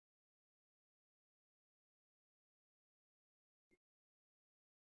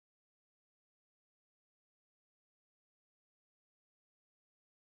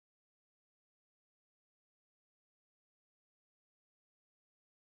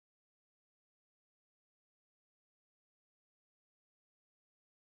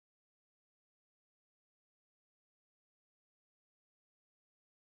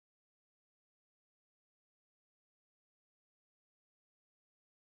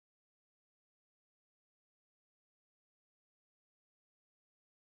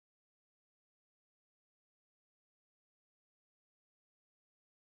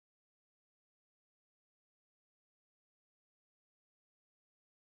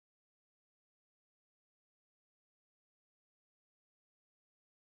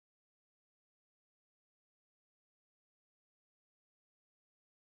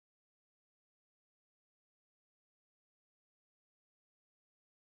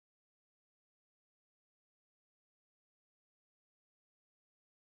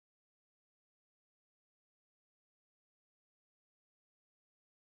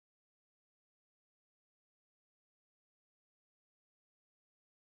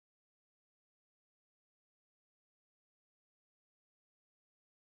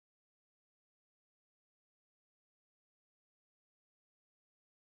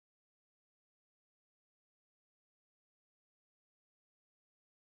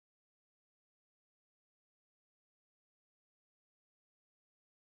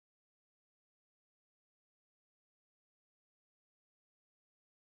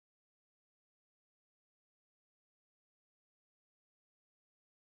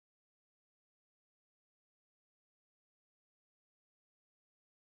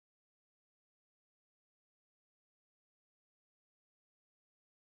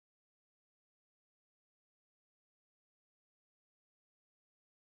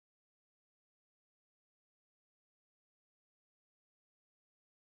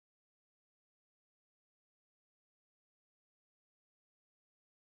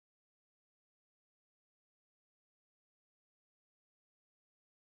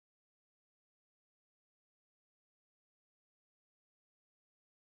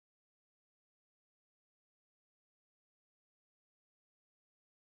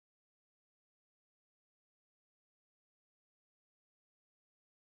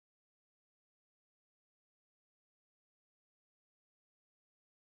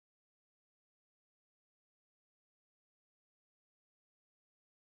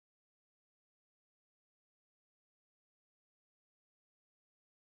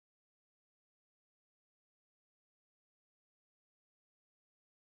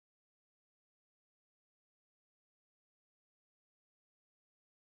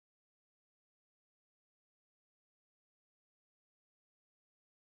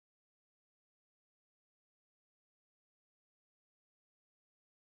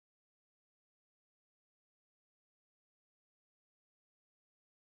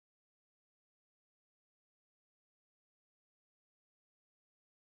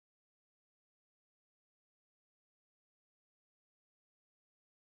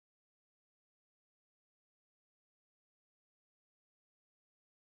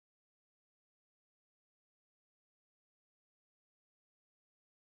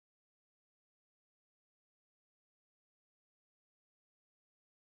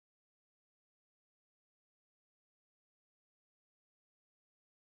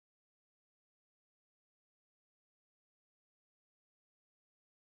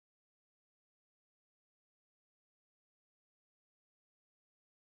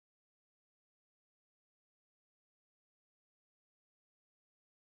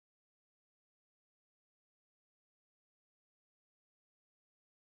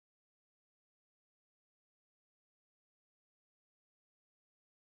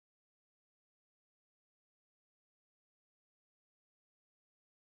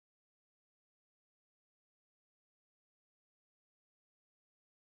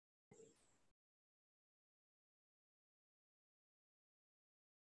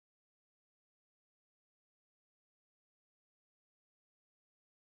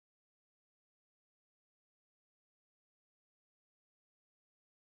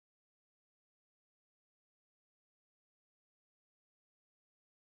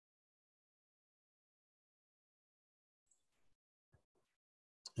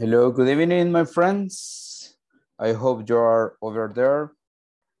Hello, good evening, my friends. I hope you are over there.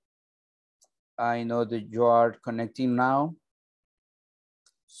 I know that you are connecting now.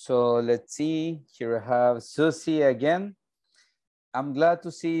 So let's see, here I have Susie again. I'm glad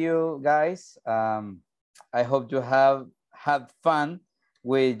to see you guys. I hope you have had fun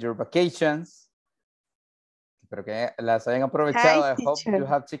with your vacations. Espero que las hayan aprovechado. Hi, I hope teacher. you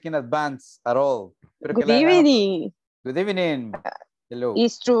have taken advance at all. Espero que Good la hayan... evening. Good evening. Hello.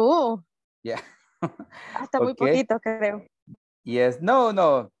 It's true. Yeah. Hasta muy poquito, creo. Yes, no.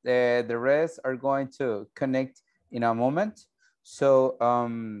 The rest are going to connect in a moment. So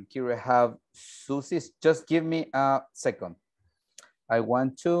here we have Susie. Just give me a second. I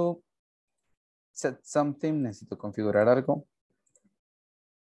want to set something. Necesito configurar algo.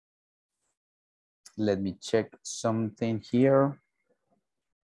 Let me check something here.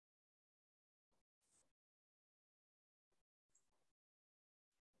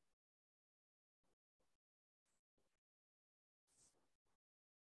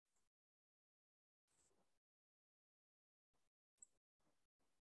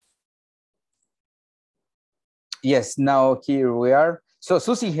 Yes, now here we are. So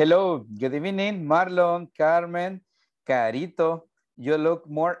Susie, hello, good evening. Marlon, Carmen, Carito, you look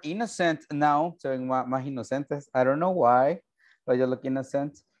more innocent now. So más inocentes. I don't know why, but you look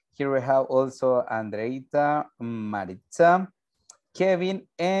innocent. Here we have also Andreita, Maritza, Kevin,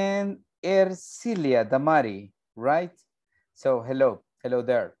 and Ercilia Damari, right? So hello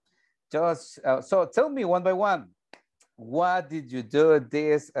there. Just so tell me one by one, what did you do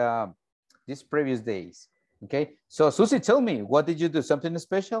these previous days? Okay, so Susie, tell me, what did you do? Something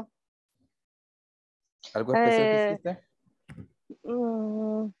special? ¿Algo especial que hiciste?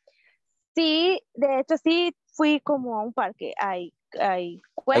 Sí, de hecho sí fui como a un parque. I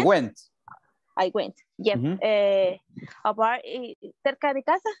went. Yeah. About, cerca de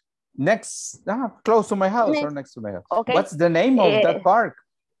casa. Next, close to my house or next to my house. Okay. What's the name of that park?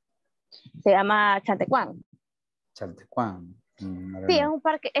 Se llama Chantecuán. Chantecuán. Sí, es un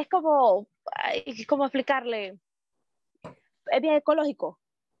parque, es como explicarle, es bien ecológico.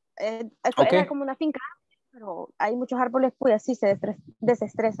 Era como una finca, pero hay muchos árboles, pues así se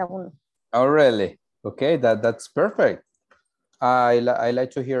desestresa uno. Oh, really? Okay, that's perfect. I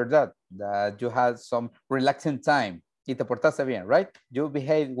like to hear that you had some relaxing time. Y te portaste bien, right? You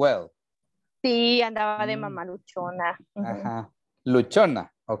behaved well. Sí, andaba de mamá luchona. Ajá.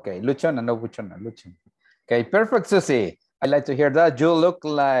 Luchona. Okay, luchona, no buchona, luchona. Okay, perfect, Susie. I like to hear that. You look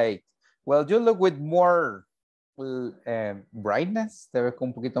like, well, you look with more brightness. Te ves con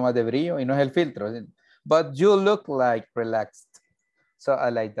un poquito más de brillo y no es el filtro. But you look like relaxed. So I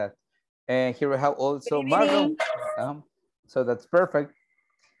like that. And here we have also Marlon. So that's perfect.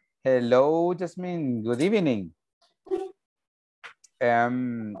 Hello, Jasmine. Good evening.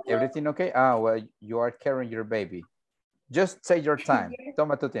 Everything okay? Well, you are carrying your baby. Just take your time.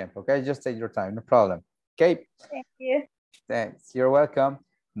 Toma tu tiempo, okay? Just take your time, no problem. Okay? Thank you. Thanks, you're welcome.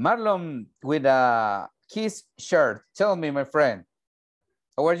 Marlon with a Kiss shirt. Tell me, my friend,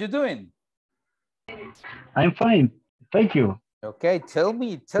 how are you doing? I'm fine, thank you. Okay, tell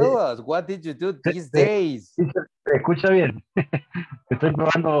us, what did you do these days? Se escucha bien. Estoy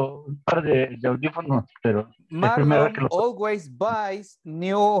probando un par de audífonos, pero Marlon always buys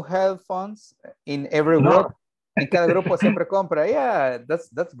new headphones in every group. En cada grupo siempre compra. Yeah,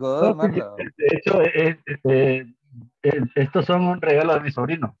 that's good, Marlon. De hecho, estos son un regalo de mi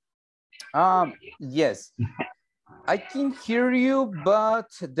sobrino. Yes. I can hear you, but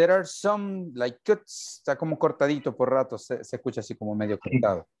there are some like cuts. Está como cortadito por rato. Se escucha así como medio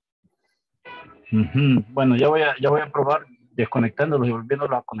cortado. Bueno, ya voy a probar desconectándolos y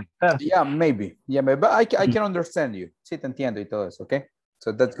volviéndolos a conectar. Yeah, maybe. Yeah, maybe. But I can understand you. Sí, te entiendo y todo eso, okay?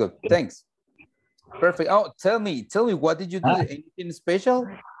 So that's good. Thanks. Perfect. Oh, tell me, what did you do? Anything special?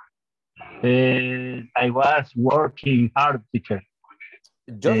 I was working hard, teacher.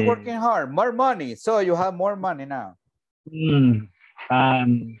 Just working hard, more money. So you have more money now.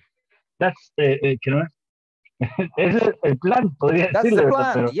 That's ese es el plan, podría decirle. That's the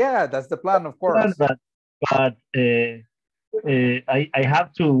plan. Pero, yeah, that's the plan, of course. But I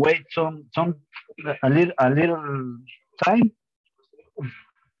have to wait a little time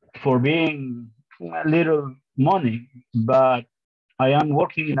for being a little money, but I am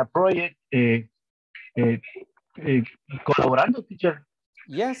working in a project colaborando, teacher.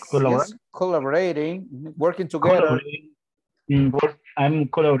 Yes, collaborating, working together. I'm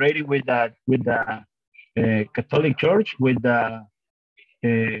collaborating with the Catholic Church, with the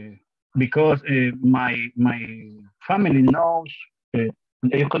because my family knows,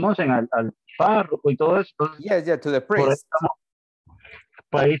 ellos conocen al párroco y todo eso. Yeah, to the priest.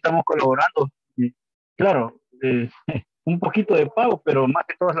 pues ahí estamos colaborando. Y, claro, un poquito de pago, pero más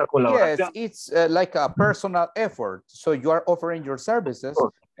que todo es la Yes, colaboración. it's like a personal effort. So you are offering your services,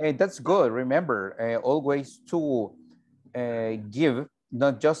 and that's good. Remember, always to give,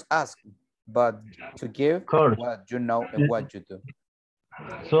 not just ask, but to give Of course. what you know and what you do.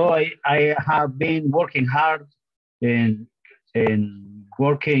 So I have been working hard and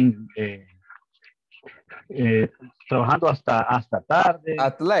working, trabajando hasta tarde.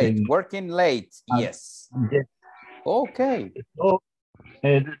 At late, working late, yes. Yes. Okay. So,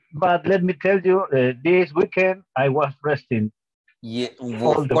 but let me tell you, this weekend I was resting. Yeah,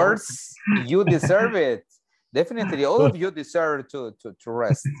 all of the course, you deserve it. Definitely, all of you deserve to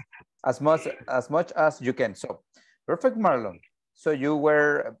rest as much as you can. So, perfect, Marlon. So you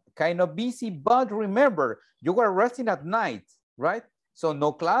were kind of busy, but remember, you were resting at night, right? So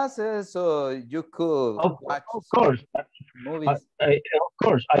no classes, so you could watch Of course, movies. of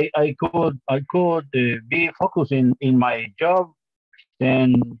course, I could be focused in my job,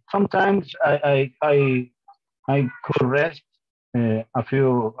 and sometimes I could rest a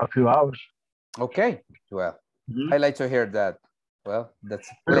few hours. Okay, well, I like to hear that. Well, that's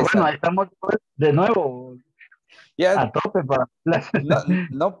Pero pleasant. bueno, estamos de nuevo Yeah. a tope para clases.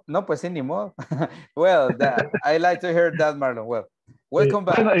 No, pues sí, ni modo. Well, I like to hear that, Marlon. Well, welcome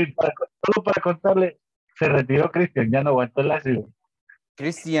back. Bueno, y solo para contarle, se retiró Cristian, ya no aguantó el ácido.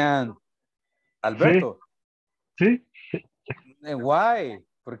 Cristian, Alberto. Sí. Why?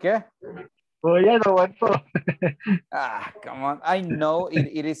 ¿Por qué? Pues ya no aguantó. Come on. I know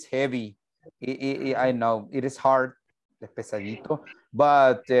it is heavy. I know it is hard, es pesadito,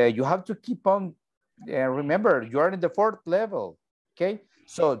 but you have to keep on. Remember, you are in the 4th level. Okay,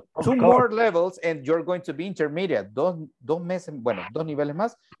 so 2 more levels, and you're going to be intermediate. Dos meses, bueno, 2 niveles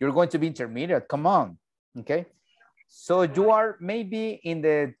más. You're going to be intermediate. Come on. Okay, so you are maybe in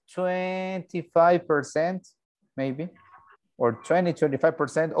the 25%, maybe, or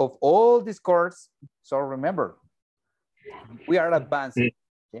 20-25% of all this course. So remember, we are advancing.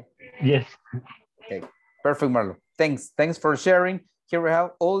 Okay? Yes. Okay, perfect, Marlo. Thanks for sharing. Here we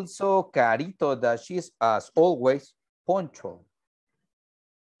have also Carito, that she is, as always, punctual.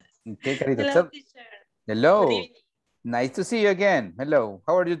 Okay, Carito. Hello, teacher. Hello. Good evening. Nice to see you again. Hello.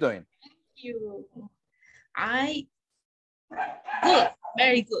 How are you doing? Thank you. Good,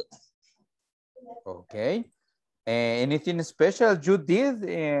 very good. Okay. Anything special you did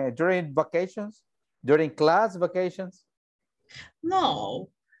during vacations? During class vacations? No,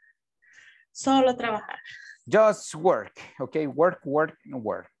 solo trabajar. Just work. Okay, work.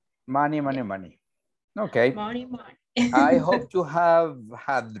 Money. Okay. Money. I hope you have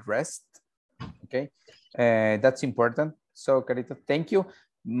had rest. Okay, that's important. So, Carito, thank you.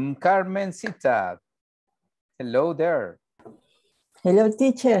 Carmencita, hello there. Hello,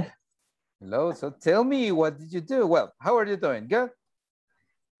 teacher. Hello. So tell me, what did you do? Well, how are you doing? Good?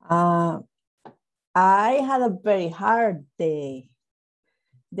 I had a very hard day.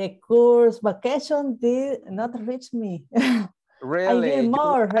 The course vacation did not reach me. Really? I need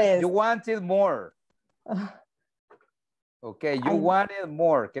more rest. You wanted more. Okay, you wanted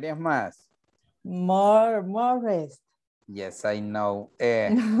more. ¿Querías más? More rest. Yes, I know.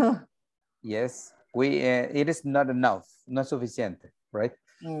 Yes, it is not enough. No es suficiente, right?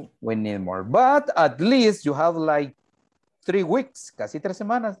 We need more. But at least you have like 3 weeks, casi 3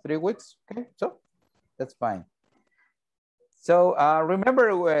 semanas, 3 weeks. Okay, so that's fine. So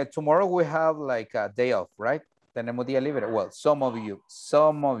remember, tomorrow we have like a day off, right? Tenemos día libre. Well, some of you,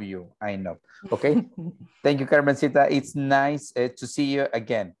 I know. Okay. Thank you, Carmencita. It's nice to see you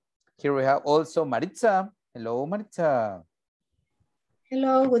again. Here we have also Maritza. Hello, Maritza.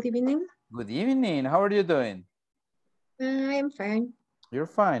 Hello, good evening. Good evening. How are you doing? I am fine. You're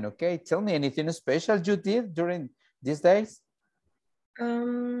fine. Okay. Tell me anything special you did during these days?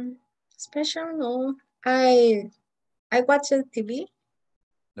 Special, no. I watched TV.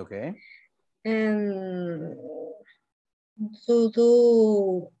 Okay. And to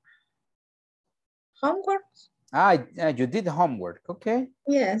do homework. You did homework. Okay.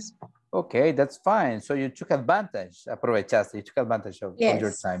 Yes. Okay, that's fine. So you took advantage, aprovechaste, you took advantage of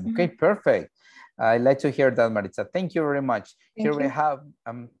your time. Okay, perfect. I like to hear that, Maritza. Thank you very much. Here we have,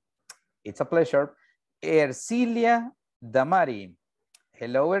 it's a pleasure, Ercilia Damari.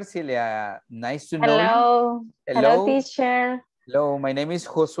 Hello, Ercilia. Nice to know you. Hello, teacher. Hello, my name is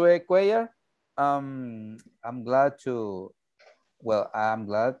Josue Cuellar. I'm glad to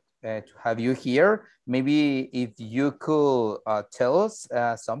have you here. Maybe if you could tell us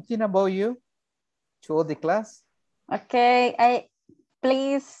something about you to all the class. Okay,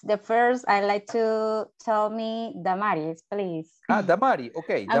 please, the first, I'd like to tell me Damaris, please. Ah, Damari.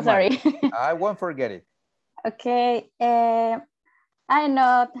 Okay, I'm Damari. sorry. I won't forget it. Okay. I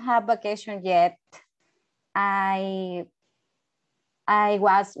not have vacation yet. I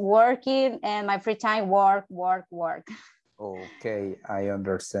was working and my free time work. Okay, I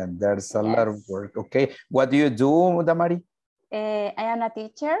understand. There's a lot of work. Okay, what do you do, Damari? I am a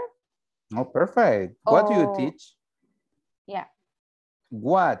teacher. Oh, perfect. What do you teach? Yeah.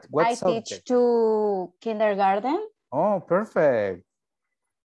 What I subject? teach to kindergarten. Oh, perfect.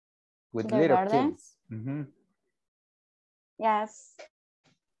 With little Kindergarten. kids. Mm-hmm. Yes.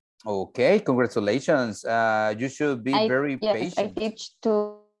 Okay, congratulations. You should be very yes, I patient. teach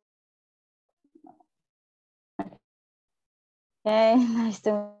to. Okay, nice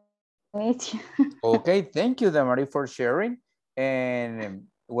to meet you. Okay, thank you, Damari, for sharing. And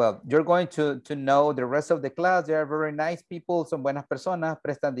well, you're going to know the rest of the class. They are very nice people, son buenas personas,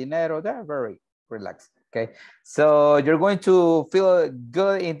 prestan dinero. They're very relaxed. Okay, so you're going to feel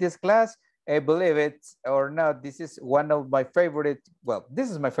good in this class. Believe it or not, this is one of my favorite. Well, this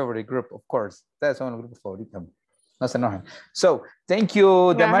is my favorite group, of course. That's one of the favorite. No se enojen. So, thank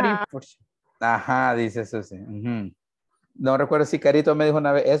you, Damari. Ajá, dice Susi. No recuerdo si Carito me dijo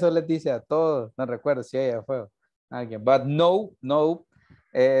una vez, eso les dice a todos. No recuerdo si ella fue alguien. But no.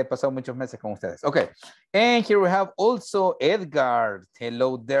 Pasado muchos meses con ustedes. Okay. And here we have also Edgar.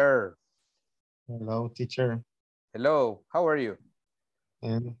 Hello there. Hello, teacher. Hello. How are you?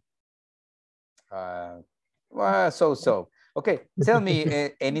 And Well, so. Okay. Tell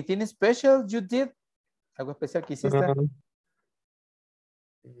me, anything special you did? ¿Algo especial que hiciste?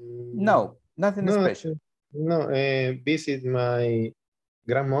 No, nothing special. No, visit my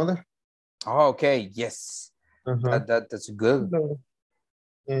grandmother. Oh, okay, yes. That's good. No,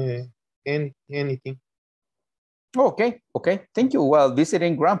 anything. Okay. Thank you. Well,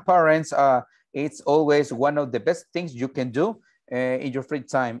 visiting grandparents, it's always one of the best things you can do in your free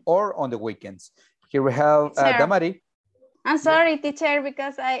time or on the weekends. Here we have Damari. I'm sorry, teacher,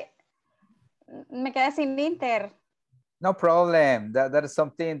 because me quedé sin Inter. No problem. That is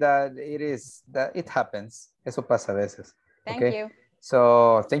something that it happens. Eso pasa a veces. Thank you.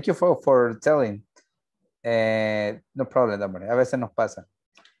 So thank you for telling. No problem, Damari. A veces nos pasa.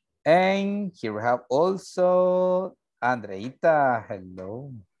 And here we have also Andreita.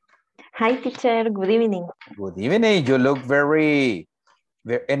 Hello. Hi, teacher. Good evening. Good evening. You look very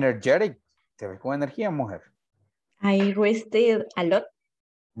energetic. Te ves con energía, mujer. I rested a lot.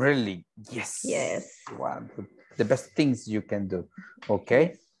 Really? Yes. Yes. One of the best things you can do.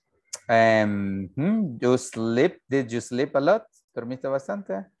 Okay. You sleep. Did you sleep a lot? ¿Dormiste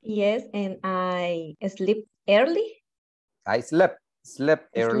bastante? Yes, and I sleep early. I slept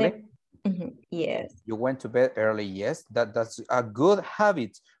early. Yes. You went to bed early. Yes, that's a good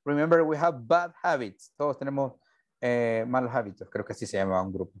habit. Remember, we have bad habits. Todos tenemos malos hábitos. Creo que así se llama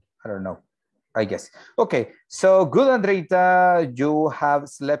un grupo. I don't know. I guess. Okay, so good, Andreita. You have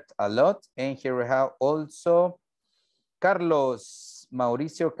slept a lot. And here we have also Carlos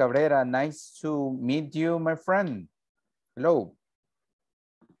Mauricio Cabrera. Nice to meet you, my friend. Hello.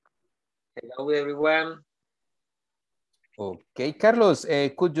 Hello, everyone. Okay, Carlos,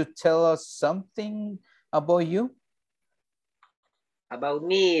 could you tell us something about you? About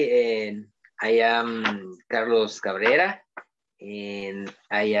me, I am Carlos Cabrera, and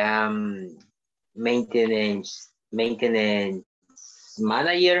I am maintenance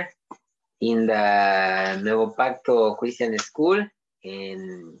manager in the Nuevo Pacto Christian School.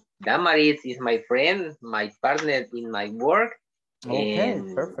 And Damaris is my friend, my partner in my work. Okay,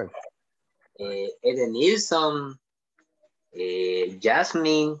 and, perfect. Eden Nilsson,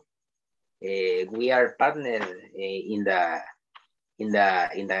 Jasmine, we are partners in the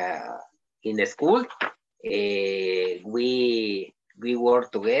school. We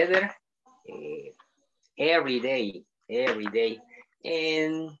work together every day,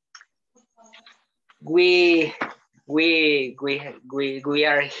 and we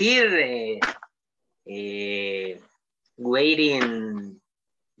are here waiting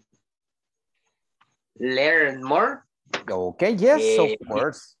learn more. Okay, yes, of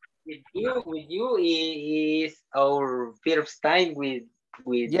course. With you is our first time with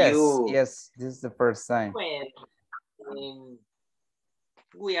yes, you. Yes, this is the first time. And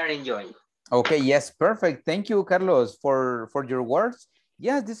we are enjoying. Okay, yes, perfect. Thank you, Carlos, for your words.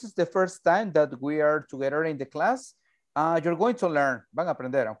 Yes, this is the first time that we are together in the class. You're going to learn, van a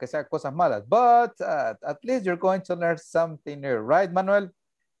aprender, aunque sea cosas malas, but at least you're going to learn something new, right, Manuel?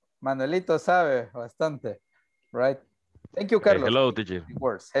 Manuelito sabe bastante, right? Thank you, Carlos. Hello, teacher.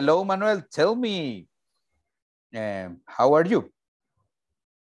 Hello, Manuel. Tell me, how are you?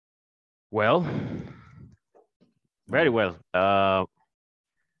 Well, very well.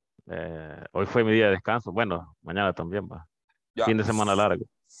 Hoy fue mi día de descanso. Bueno, mañana también va. Yeah. Fin de semana largo.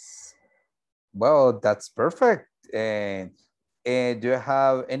 Well, that's perfect. And do you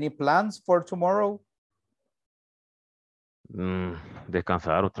have any plans for tomorrow?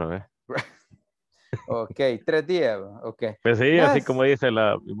 Descansar otra vez. Ok, 3 días. Ok. Pues sí, Yes. así como dice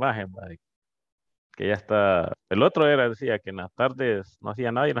la imagen, va, que ya está. El otro decía que en las tardes no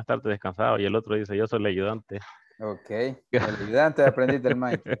hacía nada y en las tardes descansaba. Y el otro dice, yo soy el ayudante. Ok, el ayudante de aprendiz del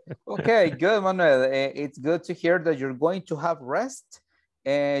mind. Okay, good, Manuel. It's good to hear that you're going to have rest.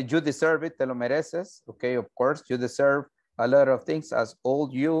 You deserve it, te lo mereces. Okay, of course, you deserve a lot of things as all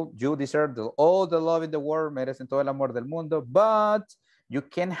you deserve all the love in the world, merecen todo el amor del mundo, but you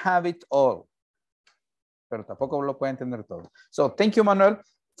can have it all. Pero tampoco lo pueden tener todo. So, thank you, Manuel,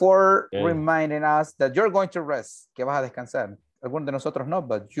 for reminding us that you're going to rest, que vas a descansar. Algunos de nosotros no,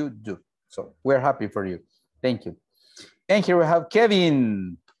 but you do. So, we're happy for you. Thank you. And here we have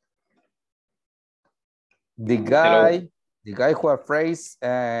Kevin. The guy who are phrase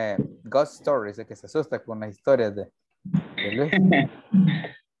ghost stories, el que se asusta con las historias de Luis.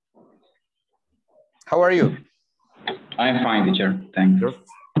 How are you? I'm fine, teacher. Thanks.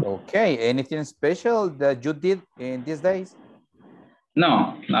 Okay. Anything special that you did in these days?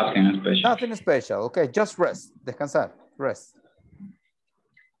 No, nothing special. Nothing special. Okay, just rest. Descansar. Rest.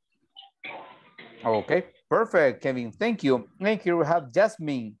 Okay, perfect, Kevin. Thank you. And here we have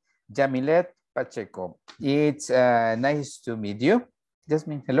Jasmine Jamilet Pacheco. It's nice to meet you.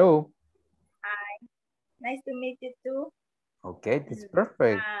 Jasmine, hello. Hi. Nice to meet you too. Okay, that's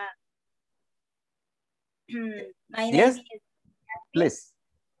perfect. My name Yes, is please.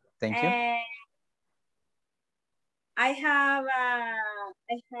 Thank you. I have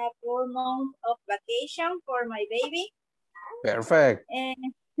 4 months of vacation for my baby. Perfect. And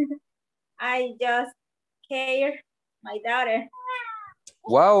I just care my daughter.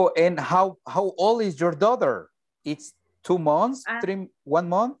 Wow, and how old is your daughter? It's 2 months, 1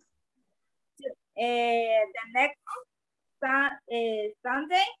 month? The next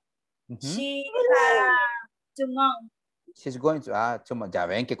Sunday, she 2 months. She's going to, 2 months. Ya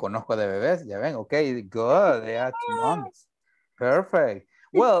ven que conozco de bebés, ya ven, okay, good, yeah, 2 months. Perfect.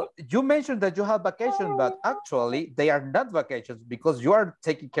 Well, you mentioned that you have vacation, but actually they are not vacations because you are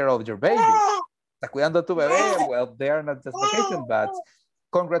taking care of your baby. Estás cuidando a tu bebé, well, they are not just vacation, but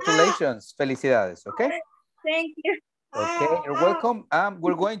congratulations, felicidades, okay? Thank you. Okay, you're welcome.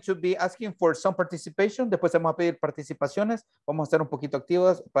 We're going to be asking for some participation. Después vamos a pedir participaciones. Vamos a estar un poquito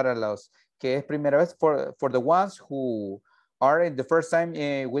activos para los que es primera vez. For the ones who are in the first time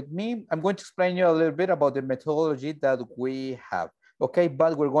with me, I'm going to explain you a little bit about the methodology that we have. Okay,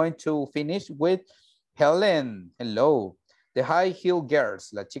 but we're going to finish with Helen. Hello. The high heel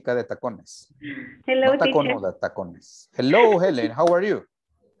girls, la chica de tacones. Hello, no taconuda, tacones. Hello, Helen. How are you?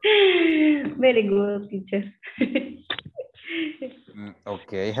 Very good, teacher.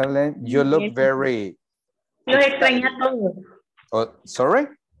 Okay, Helen, you look very... Los extrañé a todos. Oh, sorry?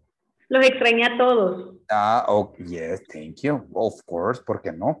 Los extrañé a todos. Oh, yes, thank you. Of course, ¿por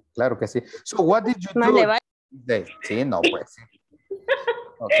qué no? Claro que sí. So, what did you do? Sí, no, pues.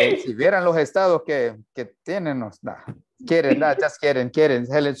 Okay, si vieran los estados que tienen, quieren, just quieren.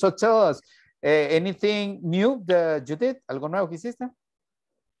 Helen, so tell us, anything new that you did? ¿Algo nuevo que hiciste?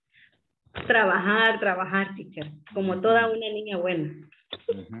 Trabajar, teacher, como toda una niña buena.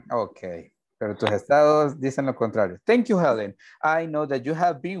 Okay, pero tus estados dicen lo contrario. Thank you, Helen. I know that you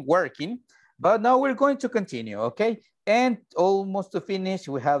have been working, but now we're going to continue, okay? And almost to finish,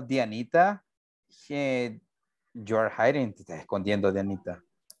 we have Dianita. You are hiding, te estás escondiendo, Dianita.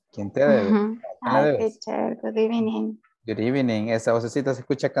 ¿Quién te debe? Hi, teacher. Good evening. Good evening. Esa vocecita se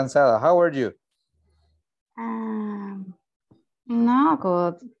escucha cansada. How are you? No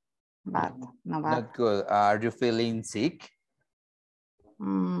good, but no bad. Not good. Are you feeling sick?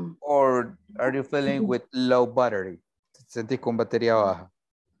 Or are you feeling with low battery? ¿Te sentís con batería baja?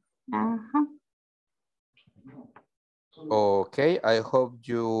 Okay, I hope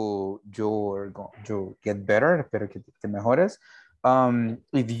you get better. Espero que te mejores.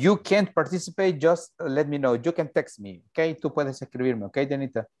 If you can't participate, just let me know. You can text me, okay? Tú puedes escribirme, okay,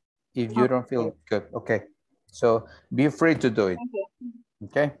 Danita? If you don't feel good, okay? So be free to do it,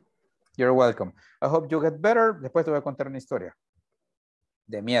 okay? You're welcome. I hope you get better. Después te voy a contar una historia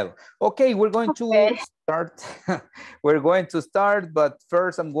de miedo. Okay, we're going to start. We're going to start, but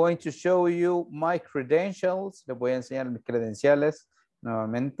first I'm going to show you my credentials. Les voy a enseñar mis credenciales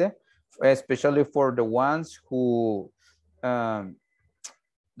nuevamente, especially for the ones who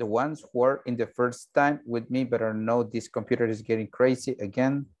the ones who are in the first time with me better know this computer is getting crazy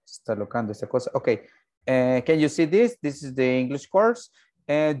again. Está locando esta cosa. Okay, can you see this? This is the English course.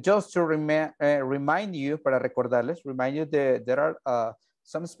 And just to remind you, para recordarles, remind you that there are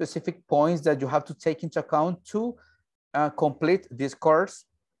some specific points that you have to take into account to complete this course.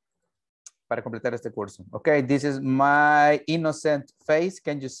 Para completar este curso. Okay, this is my innocent face.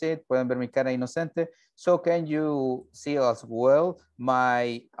 Can you see it? Pueden ver mi cara inocente. So can you see as well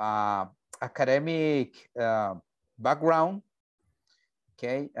my academic background?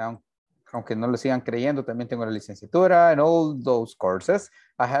 Okay, aunque no lo sigan creyendo, también tengo la licenciatura and all those courses.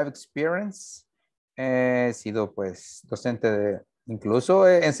 I have experience. He sido pues docente de, incluso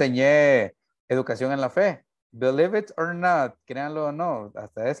enseñé educación en la fe. Believe it or not, créanlo o no,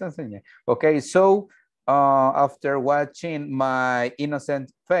 hasta eso enseñé. Okay, so after watching my innocent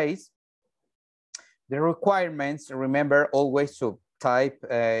face, the requirements, remember always to type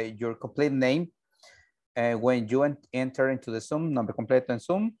your complete name when you enter into the Zoom, nombre completo en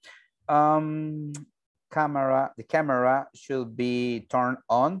Zoom. The camera should be turned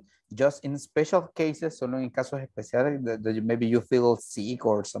on just in special cases, solo en casos especiales that maybe you feel sick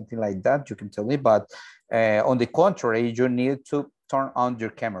or something like that, you can tell me, but on the contrary, you need to turn on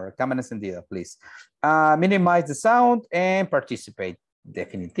your camera. Cámara encendida, please. Minimize the sound and participate.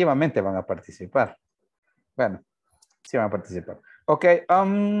 Definitivamente van a participar. Bueno, sí van a participar. Okay,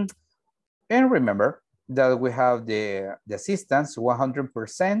 and remember that we have the assistance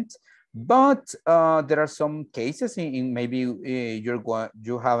 100%. But there are some cases in maybe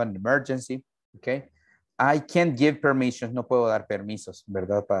you have an emergency, okay? I can't give permission, no puedo dar permisos,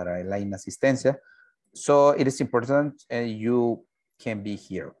 ¿verdad? Para la inasistencia. So it is important you can be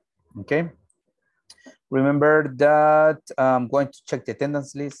here, okay? Remember that I'm going to check the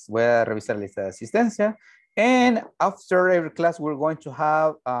attendance list. Voy a revisar la lista de asistencia. And after every class, we're going to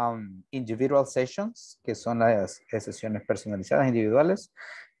have individual sessions, que son las sesiones personalizadas individuales.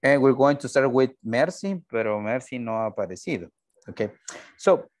 And we're going to start with Mercy, pero Mercy no ha aparecido. Okay,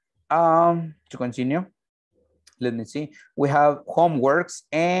 so to continue, let me see. We have homeworks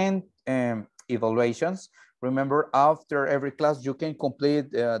and evaluations. Remember, after every class, you can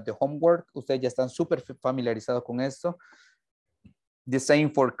complete the homework. Ustedes ya están súper familiarizados con esto. The same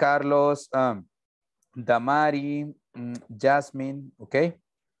for Carlos, Damari, Jasmine, okay?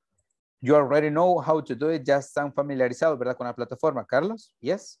 You already know how to do it. Ya están familiarizados, ¿verdad? Con la plataforma. Carlos,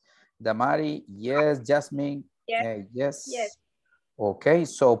 yes. Damari, yes. Jasmine, Yes. Yes. Yes. Okay,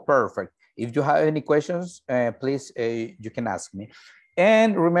 so perfect. If you have any questions, please, you can ask me.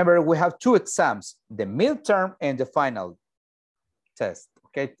 And remember, we have two exams, the midterm and the final test.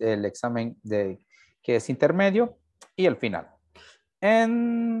 Okay, el examen que es intermedio y el final.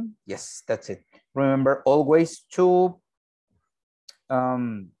 And yes, that's it. Remember always to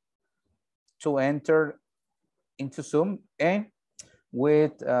enter into Zoom and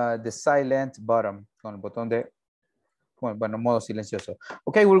with the silent button, con el botón de, bueno, modo silencioso.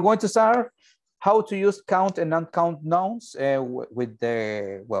 Okay, we're going to start how to use count and non-count nouns with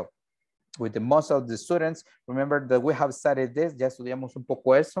the most of the students. Remember that we have studied this, ya estudiamos un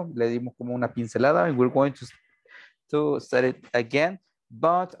poco eso, le dimos como una pincelada, and we're going to study it again,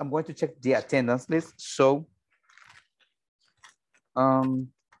 but I'm going to check the attendance list. So,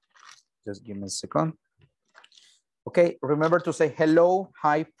 just give me a second. Okay, remember to say hello,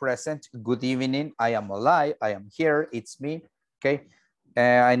 hi, present, good evening, I am alive, I am here, it's me, okay?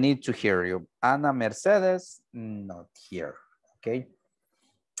 I need to hear you. Ana Mercedes, not here, okay?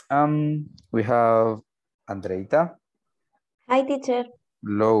 We have Andreita. Hi, teacher.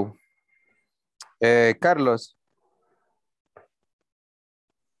 Hello. Carlos.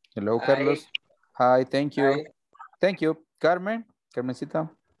 Hello, Hi. Carlos. Hi, thank you. Hi. Thank you. Carmen, Carmencita.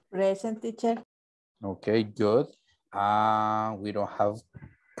 Present, teacher. Okay, good. We don't have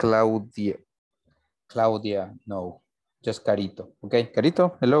Claudia. Claudia, no, just Carito. Okay,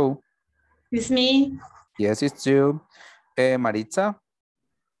 Carito, hello. It's me. Yes, it's you. Maritza.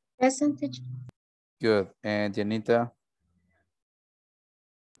 Present, teacher. Good. And Janita.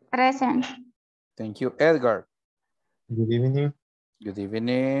 Present. Thank you. Edgar. Good evening. Good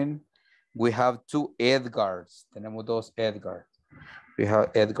evening. We have two Edgars. Tenemos dos Edgars. We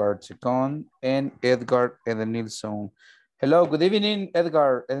have Edgar Chacon and Edgar Edenilson. Hello, good evening,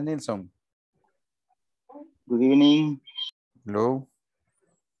 Edgar Edenilson. Good evening. Hello.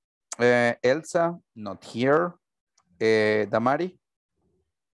 Elsa, not here. Damari.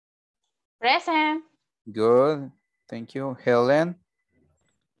 Present. Good, thank you. Helen.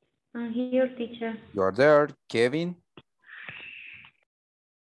 I'm here, teacher. You're there. Kevin.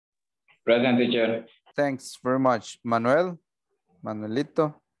 Present, teacher. Thanks very much. Manuel.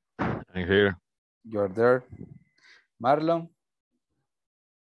 Manuelito. I'm here. You're there. Marlon.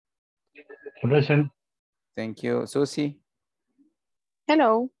 Present. Thank you. Susie.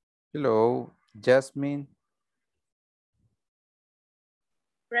 Hello. Hello. Jasmine.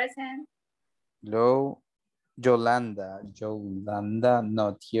 Present. Hello. Yolanda. Yolanda,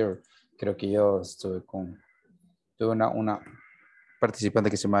 not here. Creo que yo tuve una participante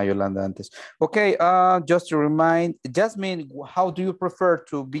que se llama Yolanda antes. Okay, just to remind, Jasmine, how do you prefer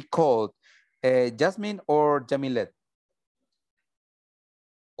to be called? Jasmine or Jamilet?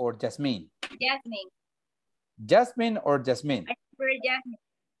 Or Jasmine? Jasmine. Jasmine or Jasmine? I prefer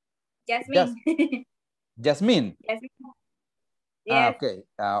Jasmine. Jasmine. Jasmine. Ah, Yes. ok.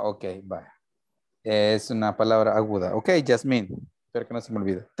 Ok, bye. Es una palabra aguda. Ok, Jasmine. Espero que no se me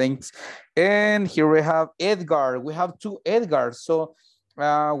olvide. Thanks. And here we have Edgar. We have two Edgars. So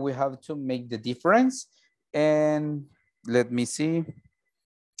we have to make the difference. And let me see.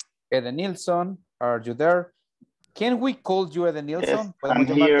 Edenilson, are you there? Can we call you Edenilson? Yes, ¿Podemos I'm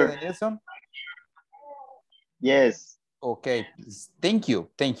llamarte here. Edenilson? Yes. Okay, please. Thank you.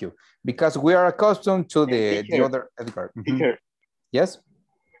 Thank you. Because we are accustomed to the Teacher, other Edgar. Mhm. Teacher, Yes?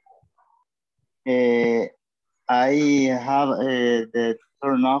 I have the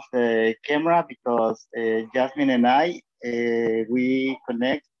turn off the camera because Jasmine and I, we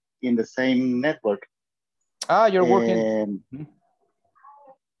connect in the same network. Ah, you're working.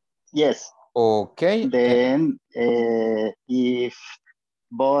 Yes. Okay. Then if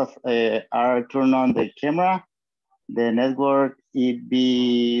both are turned on the camera, the network it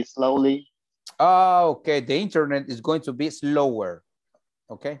be slowly. Ah, okay. The internet is going to be slower.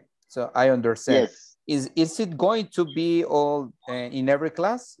 Okay, so I understand. Yes. Is it going to be all in every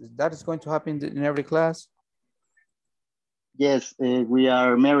class? That is going to happen in every class? Yes, we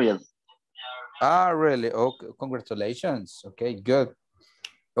are married. Ah, really? Okay, congratulations. Okay, good.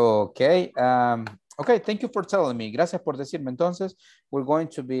 Okay, okay, thank you for telling me. Gracias por decirme. Entonces, we're going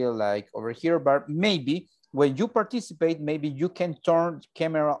to be like over here, but maybe when you participate, maybe you can turn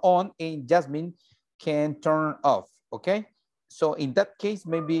camera on and Jasmine can turn off, okay? So in that case,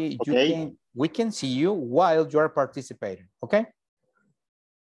 maybe we can see you while you are participating, okay?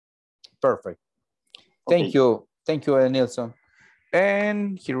 Perfect. Thank you. Thank you, Nilsson.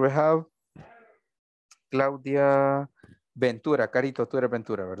 And here we have Claudia Ventura. Carito, tú eres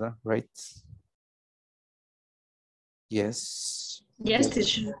Ventura, ¿verdad? Right? Yes. Yes,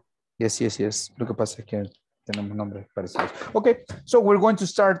 teacher. Yes. Lo que pasa es que tenemos nombres parecidos. Okay, so we're going to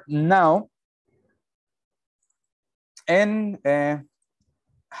start now. And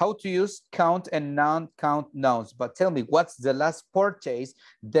how to use count and non-count nouns. But tell me, what's the last purchase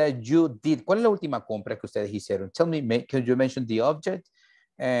that you did? ¿Cuál es la última compra que ustedes hicieron? Tell me, could you mention the object?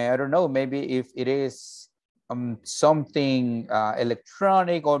 I don't know, maybe if it is something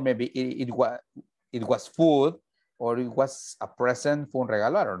electronic, or maybe it was food, or it was a present, fue un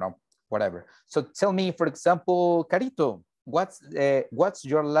regalo, I don't know, whatever. So tell me, for example, Carito, what's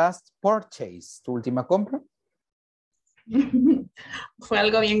your last purchase? ¿Tu última compra? Fue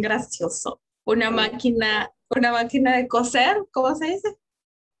algo bien gracioso. Una máquina de coser, ¿cómo se dice?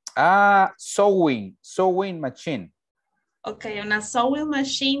 Ah, sewing machine. Ok, una sewing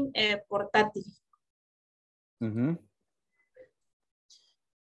machine portátil.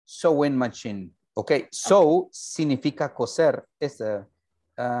 Sewing machine. Ok, sew significa coser.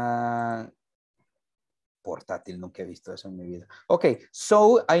 Portátil, nunca he visto eso en mi vida. Ok,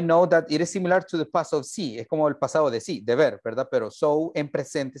 so I know that it is similar to the past of see. Es como el pasado de sí, de ver, ¿verdad? Pero so en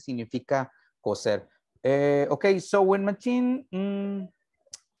presente significa coser. Ok, sewing machine.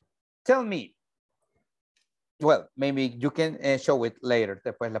 Tell me. Well, maybe you can show it later.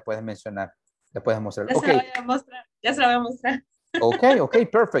 Después la puedes mencionar. La puedes mostrar. Ya se la voy a mostrar. Ya se la voy a mostrar. Okay,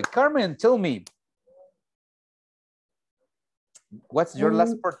 perfect. Carmen, tell me. What's your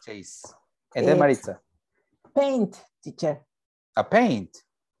last purchase? And then Maritza. Paint, teacher. A paint?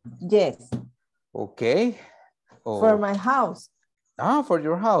 Yes. Okay. For my house. Ah, for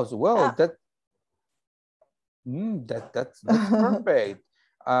your house. Well, that's perfect.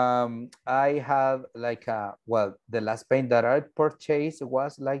 I have like the last paint that I purchased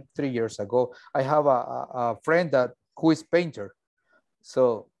was like 3 years ago. I have a friend who is painter.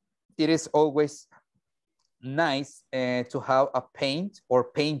 So it is always nice to have a paint or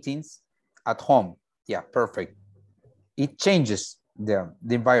paintings at home. Yeah, perfect. It changes the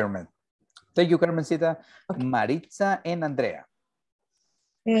environment. Thank you, Carmencita. Okay. Maritza and Andrea.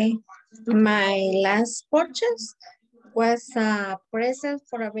 Okay. My last purchase was a present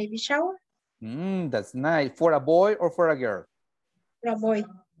for a baby shower. That's nice. For a boy or for a girl? For a boy.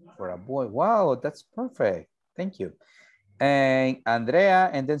 For a boy. Wow, that's perfect. Thank you. And Andrea,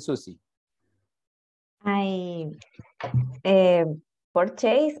 and then Susie. I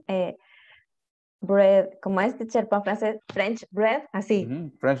purchase bread, ¿cómo es, teacher, para francés? French bread, así.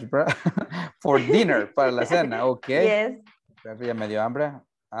 French bread for dinner, para la cena, okay. Yes. Ya me dio hambre.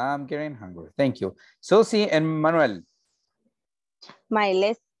 I'm getting hungry. Thank you. Susie and Manuel. My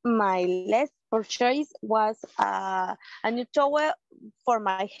last purchase was a new towel for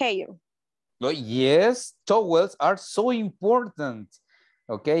my hair. Oh, yes, towels are so important.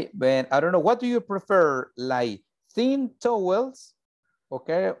 Okay, but I don't know, what do you prefer, like thin towels,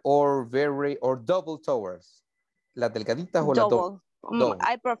 okay, or double towels? Las delgaditas o las double?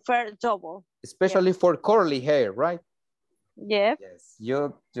 I prefer double. Especially for curly hair, right? Yeah. Yes,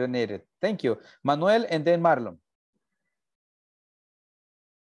 you need it. Thank you. Manuel and then Marlon.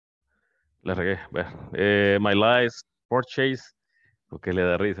 La regué. Bueno, my last purchase, porque le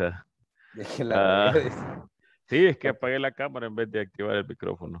da risa. Sí, es que apagué la cámara en vez de activar el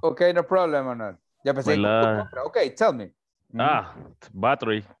micrófono. Okay, no problem, Manuel. Ya pensé. Okay, tell me.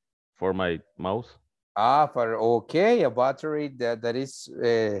 Battery for my mouse. Okay, a battery that is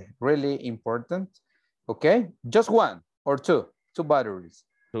really important. Okay, just one or two batteries.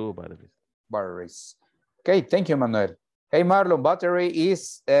 Two batteries. Batteries. Okay, thank you, Manuel. Hey, Marlon, Battery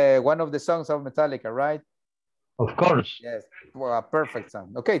is one of the songs of Metallica, right? Of course. Yes, well, a perfect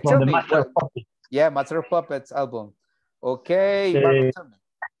song. Okay, From tell the me. Master of Puppets. Yeah, Master of Puppets album. Okay, Marlon, tell me.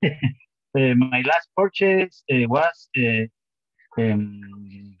 My last purchase was the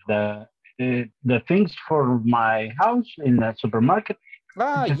things for my house in the supermarket.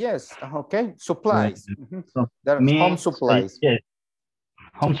 Yes, okay, supplies. Home supplies. Yes,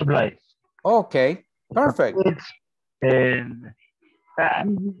 home supplies. Okay, perfect.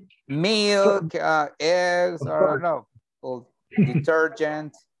 Milk, eggs, or no,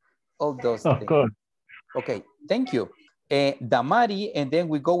 detergent, all those things. Of course. Okay, thank you. Damari, and then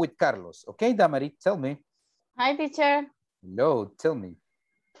we go with Carlos. Okay, Damari, tell me. Hi, teacher. Hello, tell me.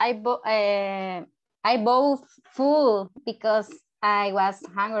 I bought food because I was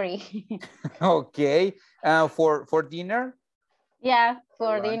hungry. Okay, for dinner? Yeah,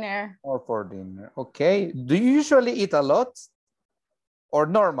 for dinner. Or for dinner. Okay. Do you usually eat a lot or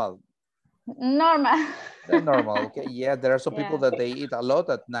normal? Normal. Normal. Okay. Yeah, there are some people that they eat a lot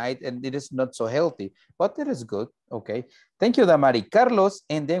at night and it is not so healthy, but it is good. Okay. Thank you, Damari. Carlos,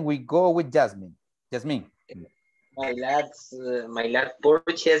 and then we go with Jasmine. Jasmine. My last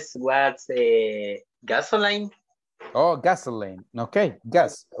purchase was gasoline. Oh, gasoline. Okay,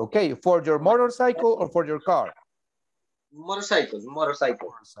 gas. Okay, for your motorcycle or for your car? Motorcycle.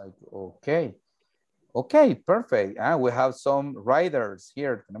 Okay. Okay, perfect. We have some riders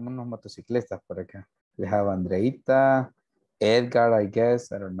here. Tenemos unos motociclistas por acá. We have Andreita, Edgar, I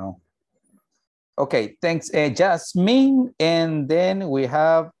guess. I don't know. Okay, thanks, Jasmine. And then we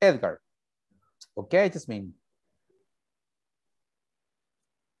have Edgar. Okay, Jasmine.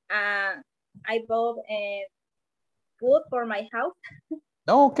 I bought food for my house.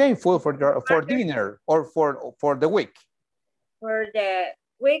 Okay, food for dinner or for the week. For the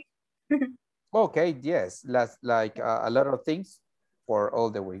week. Okay, yes, like a lot of things for all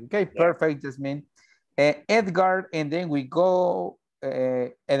the week. Okay, perfect, Jasmine. Edgar, and then we go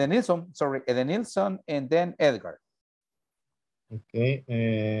Edenilson, and then Edgar.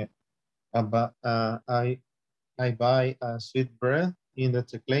 Okay, I buy a sweet bread in the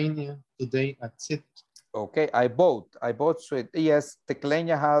Teclania today at 6. Okay, I bought sweet. Yes,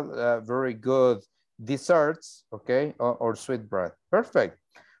 Teclania has very good desserts, okay, or sweet bread. Perfect.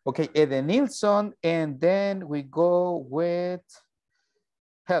 Okay, Edenilson, and then we go with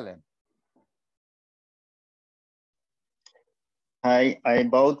Helen. I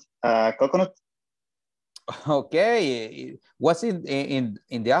bought a coconut. Okay, was it in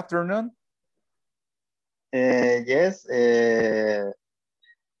the afternoon? Yes,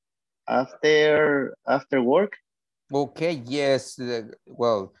 after work. Okay, yes,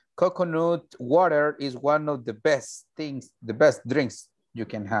 well, coconut water is one of the best things, the best drinks you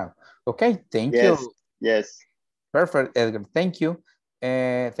can have. Okay, thank you. Yes. Perfect, Edgar, thank you.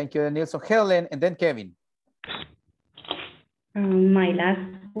 Thank you, Daniel. So Helen, and then Kevin. My last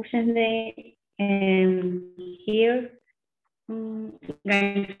question here,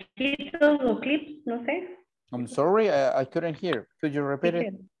 ganchitos o clips, no sé. I'm sorry, I couldn't hear. Could you repeat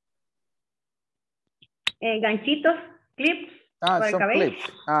it? Ganchitos, clips. Some clips.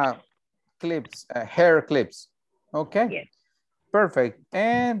 Clips, hair clips. Okay. Yes. Perfect.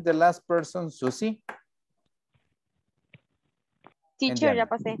 And the last person, Susie. Teacher, ya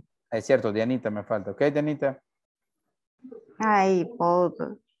pasé. Es cierto, Dianita me falta. Ok, Dianita. I bought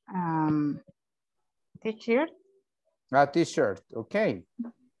teacher A t-shirt, okay.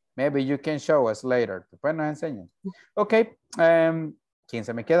 Maybe you can show us later. Después nos enseñan. Okay, ¿quién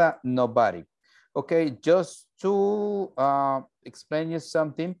se me queda? Nobody. Okay, just to explain you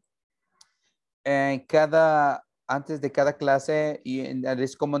something. Antes de cada clase, and it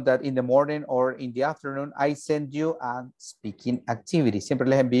is common that in the morning or in the afternoon, I send you a speaking activity. Siempre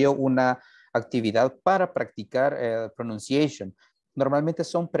les envío una actividad para practicar pronunciation. Normalmente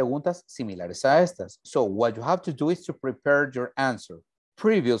son preguntas similares a estas. So what you have to do is to prepare your answer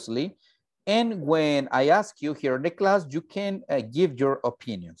previously. And when I ask you here in the class, you can give your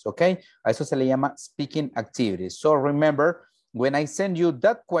opinions, okay? A eso se le llama speaking activities. So remember, when I send you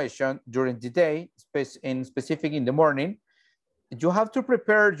that question during the day, in specific in the morning, you have to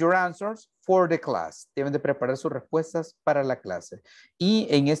prepare your answers for the class. Deben de preparar sus respuestas para la clase. Y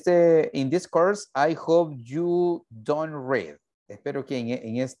in this course, I hope you don't read. Espero que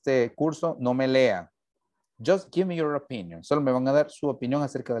en este curso no me lean. Just give me your opinion. Solo me van a dar su opinión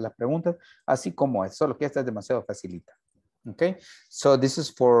acerca de las preguntas, así como es. Solo que esta es demasiado facilita. Okay. So this is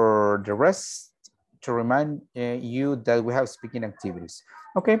for the rest to remind you that we have speaking activities.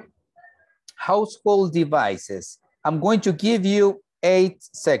 Okay. Household devices. I'm going to give you 8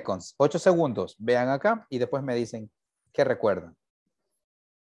 seconds. 8 segundos. Vean acá y después me dicen qué recuerdan.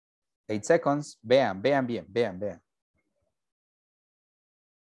 8 seconds. Vean bien. Vean.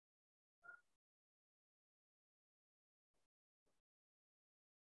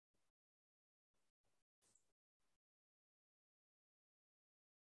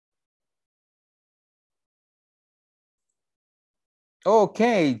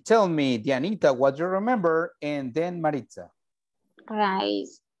 Okay, tell me, Dianita, what you remember, and then Maritza.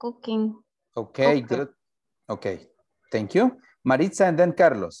 Rice, cooking. Okay, good. Okay, thank you. Maritza and then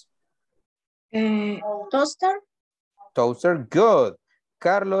Carlos. Toaster. Toaster, good.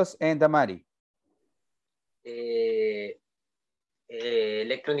 Carlos and Damari.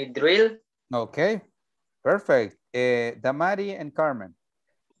 Electronic drill. Okay, perfect. Damari and Carmen.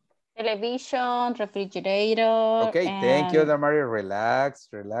 Television, refrigerator. Okay, thank you, Damari. Relax.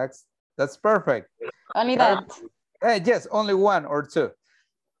 That's perfect. Only that. Yes, only 1 or 2.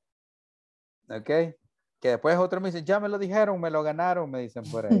 Okay. Que después otro me dice, ya me lo dijeron, me lo ganaron, me dicen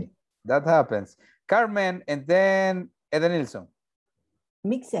por ahí. That happens. Carmen and then Edenilson.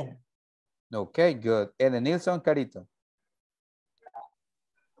 Mixer. Okay, good. Edenilson, Carito.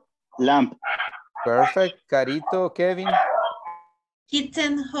 Lamp. Perfect. Carito, Kevin.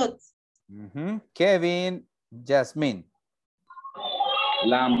 Kitchen hood. Kevin, Jasmine.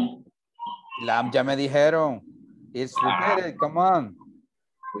 Lamp. Lamp, ya me dijeron. It's repeated, come on.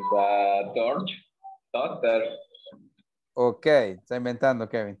 The torch. Toaster. Okay, está inventando,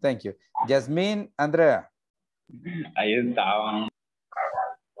 Kevin. Thank you. Jasmine, Andrea. Ahí estaban.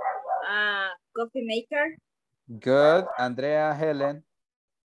 Coffee maker. Good. Andrea, Helen.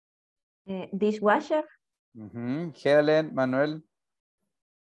 Dishwasher. Helen, Manuel.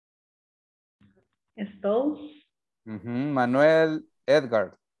 Stove. Manuel,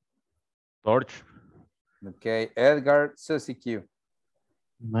 Edgar. Torch. Okay, Edgar, Susie Q.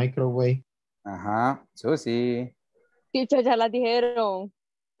 Microwave. Susie. Teacher, ya la dijeron.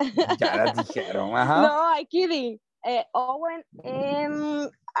 Ya la dijeron, No, I'm kidding. Owen,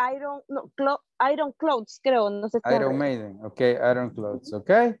 iron clothes, creo. No sé. Iron Maiden. Okay, iron clothes.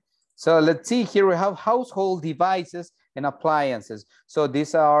 Okay. So let's see. Here we have household devices and appliances. So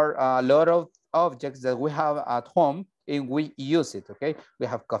these are a lot of objects that we have at home and we use it. Okay. We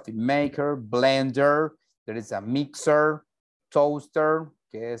have coffee maker, blender. There is a mixer, toaster,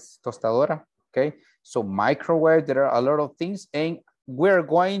 que es tostadora. Okay. So microwave. There are a lot of things, and we're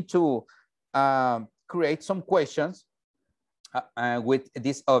going to create some questions with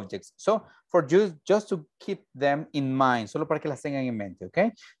these objects. So for just to keep them in mind, solo para que las tengan en mente,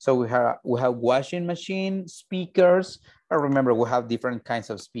 okay? So we have washing machine, speakers. Remember, we have different kinds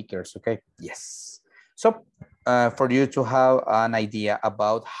of speakers, okay? Yes. So for you to have an idea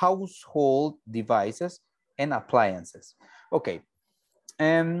about household devices and appliances. Okay.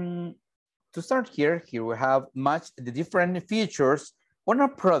 To start here we have the different features on a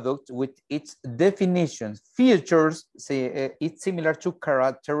product with its definitions. Features, say, it's similar to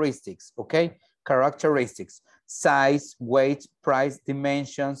characteristics, okay? Characteristics, size, weight, price,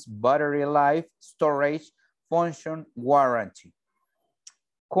 dimensions, battery life, storage, function, warranty.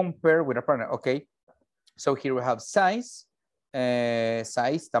 Compare with a partner, okay? So here we have size,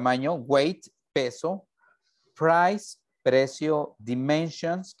 tamaño, weight, peso, price, precio,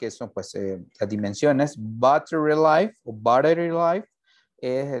 dimensions, que son pues las dimensiones, battery life o battery life,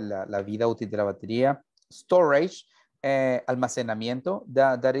 es la vida útil de la batería. Storage, almacenamiento,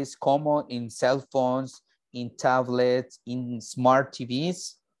 that is common in cell phones, in tablets, in smart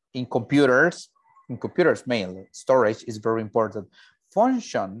TVs, in computers. In computers, mainly. Storage is very important.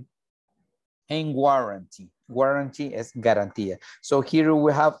 Function and warranty. Warranty is garantía. So here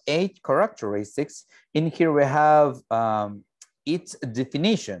we have 8 characteristics. In here we have its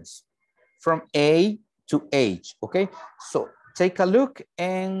definitions from A to H, okay? So take a look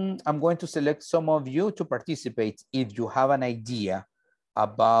and I'm going to select some of you to participate. If you have an idea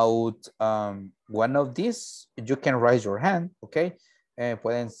about one of these, you can raise your hand, okay?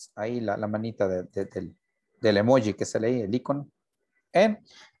 Pueden ahí la manita del emoji que sale ahí, el icono.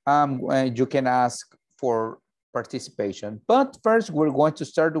 And you can ask for participation. But first, we're going to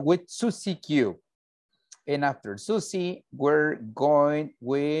start with Susie Q. And after Susie, we're going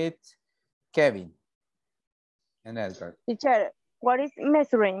with Kevin and Edgar. Teacher, what is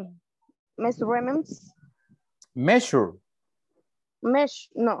measuring? Measurements? Measure.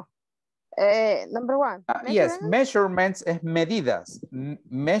 No. Number 1. Yes, measurements es medidas.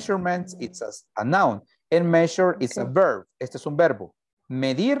 Measurements, it's a noun. And measure is a verb. Este es un verbo.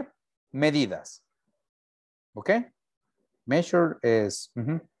 Medir, medidas. ¿Ok? Measure es...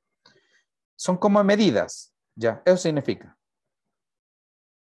 Son como medidas. Ya, eso significa.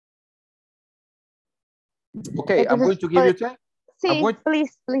 Ok, I'm going to give you time. Sí,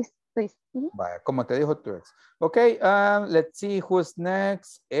 please. Vaya, como te dijo tu ex. Ok, let's see who's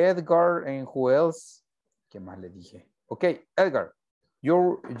next. Edgar and who else? ¿Qué más le dije? Ok, Edgar,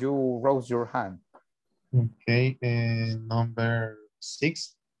 you rose your hand. Okay, number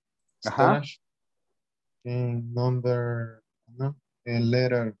 6. Storage. And number,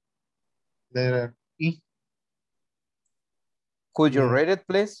 letter E. Could you read it,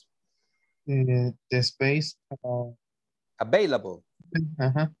 please? The space available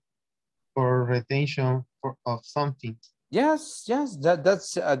for retention of something. Yes,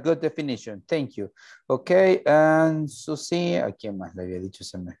 that's a good definition. Thank you. Okay, and Susie, ¿a quién más le había dicho?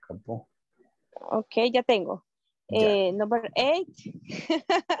 Se me escapó. Okay, ya tengo. Number 8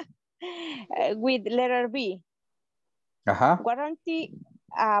 with letter B. Guarantee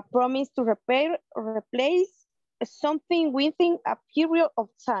a promise to repair or replace something within a period of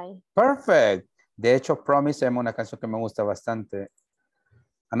time. Perfect. De hecho, Promise es una canción que me gusta bastante.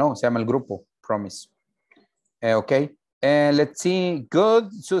 No, se llama el grupo Promise. Okay. And let's see.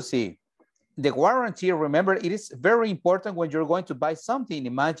 Good, Susie. The warranty, remember, it is very important when you're going to buy something.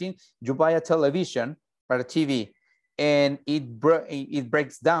 Imagine you buy a television or a TV and it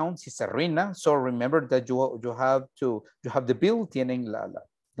breaks down, si se arruina. So remember that you have the bill, tienen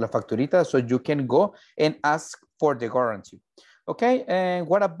la facturita, so you can go and ask for the guarantee. Okay, and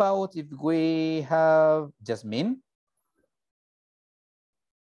what about if we have Jasmine?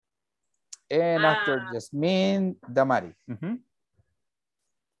 And after Jasmine, Damari.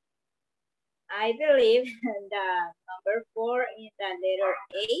 I believe the number 4 is the letter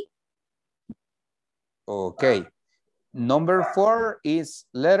A. Okay. Number 4 is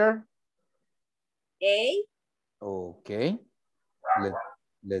letter? A. Okay.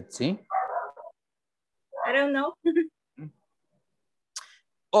 Let's see. I don't know.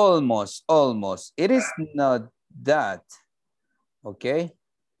 Almost. It is not that. Okay.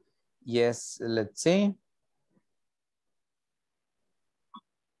 Yes, let's see.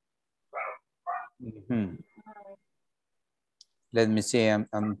 Let me see,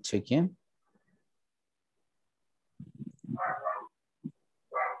 I'm checking.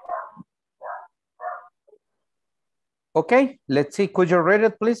 Okay, let's see. Could you read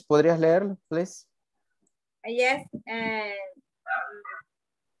it, please? ¿Podrías leerlo, please? Yes.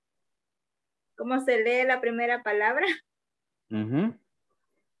 ¿Cómo se lee la primera palabra?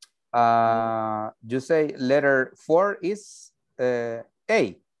 You say letter 4 is A.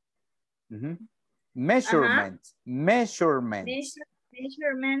 Measurement. Measurement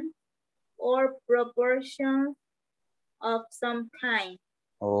or proportion of some kind.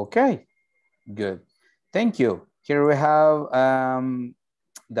 Okay, good. Thank you. Here we have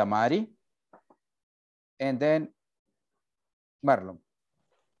Damari and then Marlon.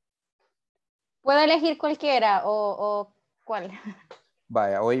 ¿Puedo elegir cualquiera o cuál?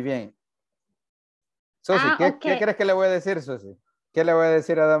 Vaya, muy bien. Susi, ¿qué okay. crees que le voy a decir, Susi? ¿Qué le voy a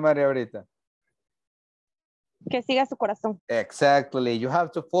decir a Damari ahorita? Que siga su corazón. Exactly. You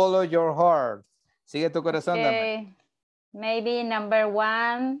have to follow your heart. Sigue tu corazón, Damari. Maybe number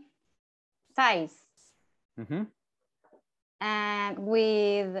 1, size. And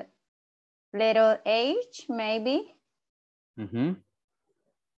with letter H, maybe.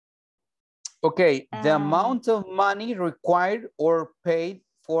 Okay, the amount of money required or paid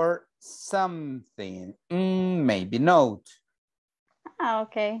for something. Maybe not.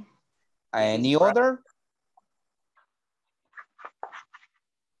 Okay. Any other?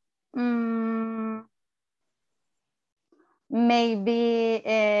 Maybe.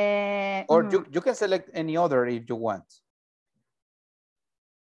 Or you can select any other if you want.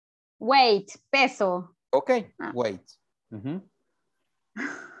 Weight, peso. Okay, wait.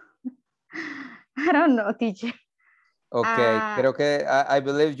 I don't know, teacher. Okay, creo que I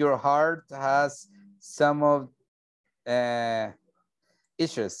believe your heart has some of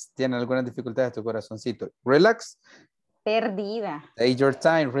issues. Tiene algunas dificultades tu corazoncito. Relax. Perdida. Take your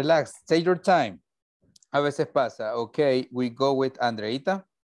time, relax, take your time. A veces pasa. Okay, we go with Andreita.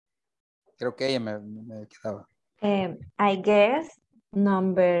 Creo que ella me quedaba. I guess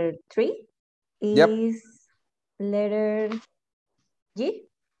number 3 is letter G.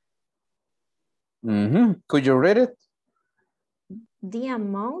 Could you read it? The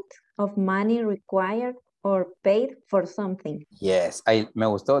amount of money required or paid for something. Yes, me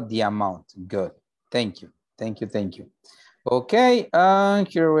gustó the amount. Good. Thank you. Thank you. Thank you. Okay, and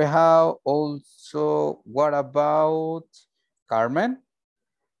here we have also, what about Carmen?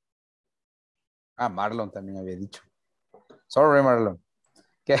 Marlon también había dicho. Sorry, Marlon.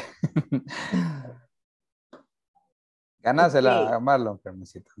 Okay. Ganásela, Marlon,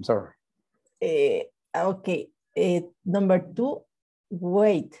 permisito. I'm sorry. Okay. Number 2,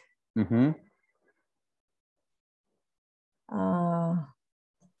 weight.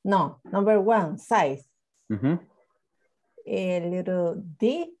 No, number 1, size. A little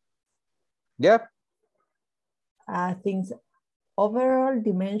D. Yep. I think overall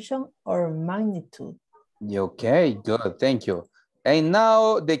dimension or magnitude. Okay, good. Thank you. And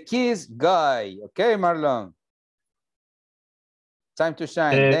now the keys guy. Okay, Marlon. Time to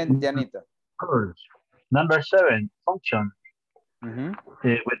shine. Then Dianita. Number 7, function.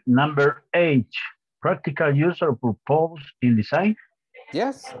 With number 8, practical use or purpose in design.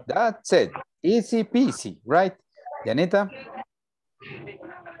 Yes, that's it. Easy peasy, right? Dianita?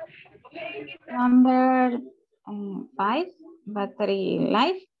 Number 5, battery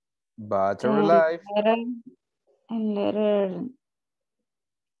life. Battery life. Letter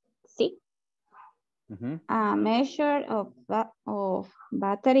C. A measure of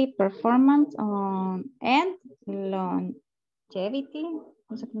battery performance and longevity.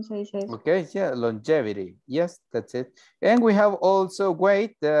 No sé cómo se dice eso. Okay, yeah, longevity. Yes, that's it. And we have also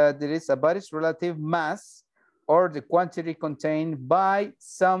weight. There is a body's relative mass or the quantity contained by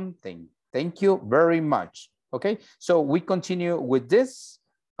something. Thank you very much. Okay, so we continue with this.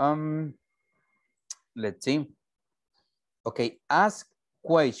 Let's see. Okay, ask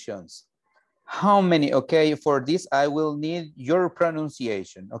questions. How many? Okay, for this, I will need your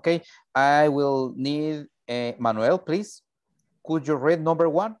pronunciation. Okay, I will need Manuel, please. Could you read number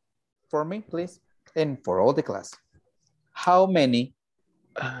 1 for me, please? And for all the class. How many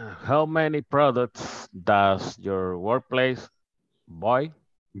products does your workplace buy?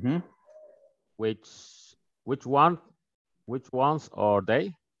 Which ones are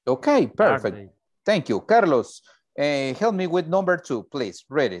they? Okay, perfect. Thank you. Carlos, help me with number 2, please.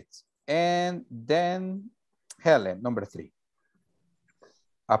 Read it. And then Helen, number 3.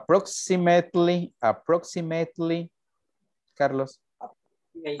 Approximately, Carlos.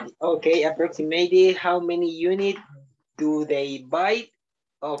 Okay, approximately how many units do they buy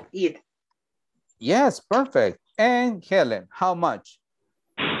of it? Yes, perfect. And Helen, how much?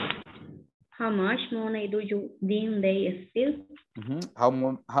 How much money do you think they spend?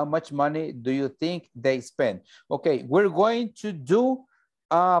 How much money do you think they spend? Okay, we're going to do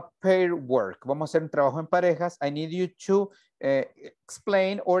pair work. Vamos a hacer un trabajo en parejas. I need you to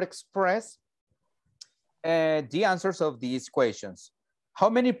explain or express the answers of these questions. How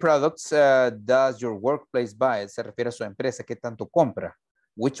many products does your workplace buy? Se refiere a su empresa. ¿Qué tanto compra?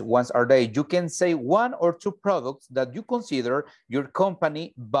 Which ones are they? You can say 1 or 2 products that you consider your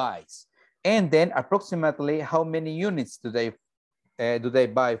company buys. And then approximately how many units do they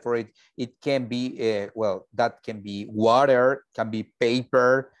buy for it? It can be, well, that can be water, can be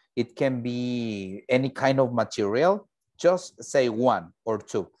paper, it can be any kind of material. Just say 1 or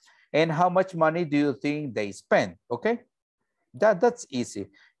 2. And how much money do you think they spend? Okay, that's easy.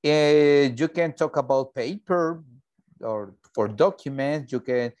 You can talk about paper or for documents. You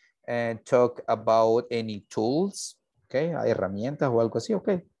can talk about any tools. Okay, herramientas o algo así.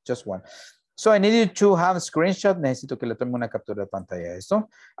 Okay, just 1. So I need you to have a screenshot. Necesito que le tome una captura de pantalla de esto.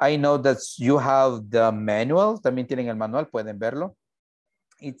 I know that you have the manual. También tienen el manual, pueden verlo.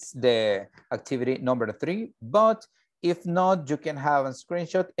 It's the activity number 3, but if not, you can have a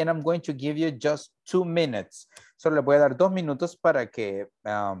screenshot and I'm going to give you just 2 minutes. Solo le voy a dar 2 minutos para que,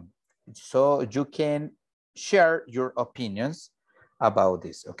 so you can share your opinions about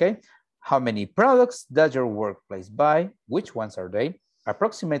this, okay? How many products does your workplace buy? Which ones are they?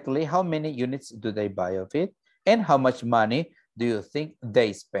 Approximately how many units do they buy of it? And how much money do you think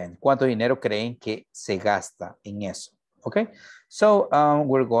they spend? ¿Cuánto dinero creen que se gasta en eso? Okay, so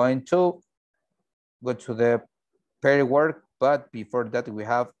we're going to go to the pair work, but before that we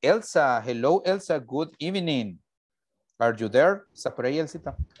have Elsa. Hello, Elsa, good evening. Are you there? ¿Está por ahí,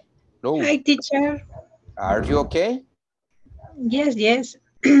 Elsita? Hello. Hi, teacher. Are you okay? Yes, yes.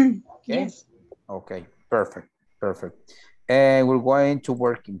 Okay. Yes. Okay, perfect, perfect. And we're going to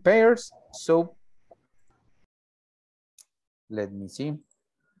work in pairs. So let me see.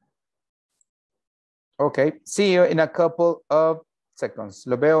 Okay, see you in a couple of seconds.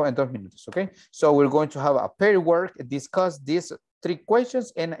 Lo veo en 2 minutos, okay? So we're going to have a pair work, discuss these 3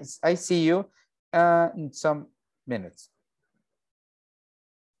 questions, and I see you in some minutes.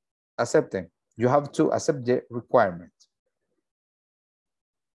 Accepting. You have to accept the requirement.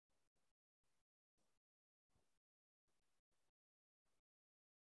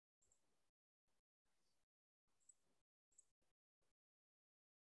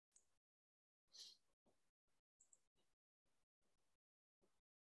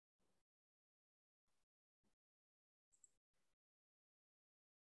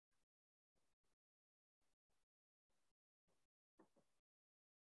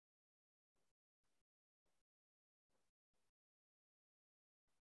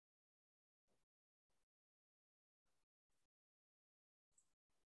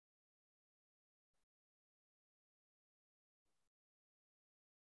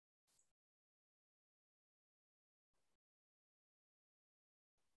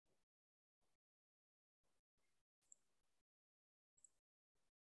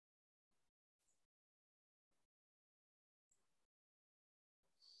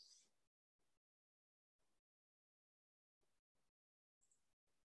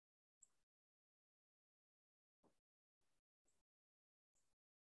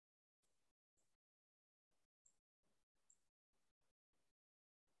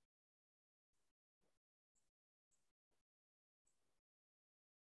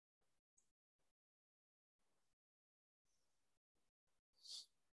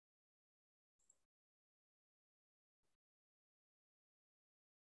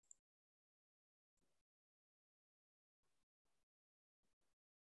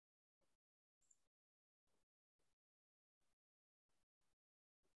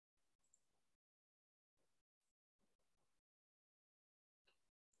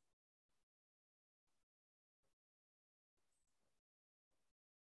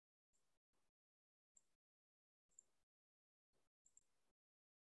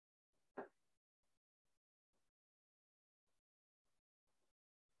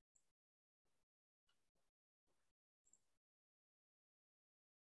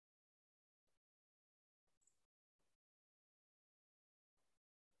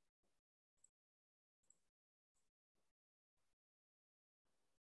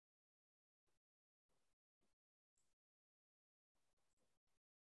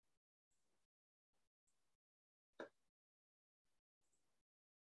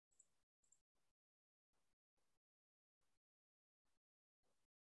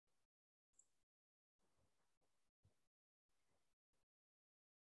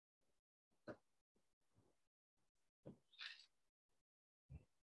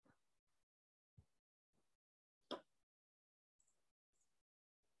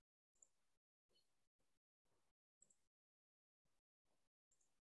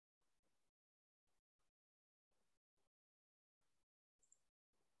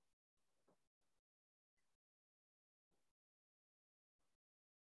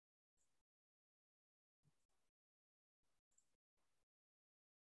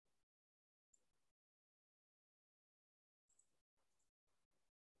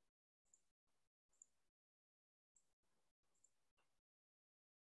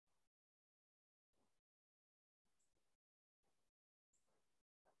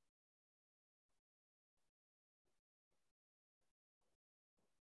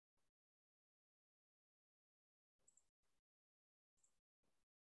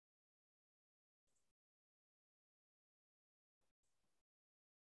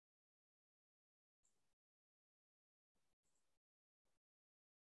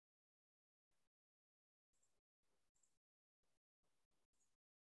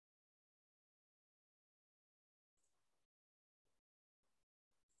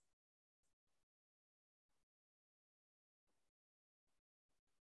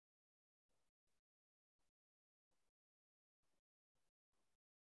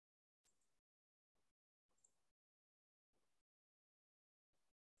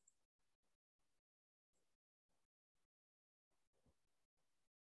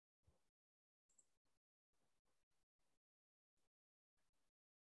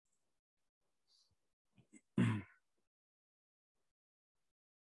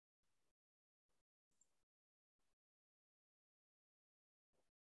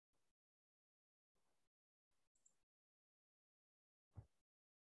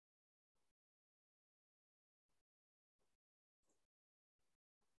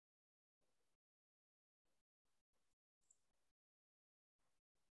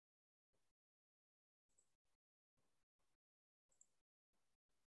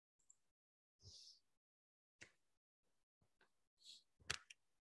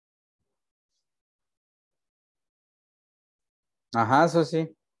 Ajá,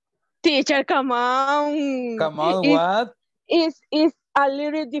 Susi. Teacher, come on. Come on, what? It's a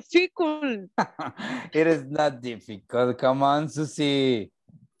little difficult. It is not difficult. Come on, Susi.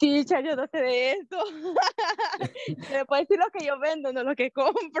 Teacher, yo no sé de eso. Me puede decir lo que yo vendo, no lo que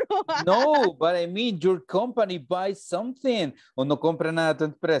compro. No, but I mean, your company buys something. O no compra nada tu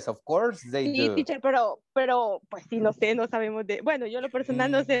empresa. Of course they Sí, do. teacher, pero, pues sí, no sé, no sabemos de... Bueno, yo lo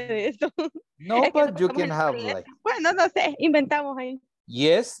personal no sé de esto. No, Es que but you estamos can en la have escuela. like... Bueno, no sé, inventamos ahí.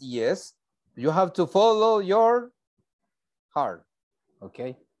 Yes, yes. You have to follow your heart.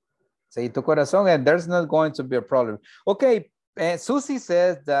 Okay. Say tu corazón and there's not going to be a problem. Okay. Susie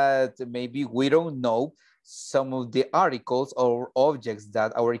says that maybe we don't know some of the articles or objects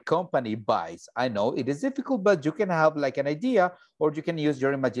that our company buys. I know it is difficult, but you can have like an idea or you can use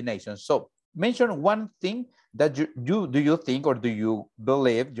your imagination. So mention one thing that do you think or do you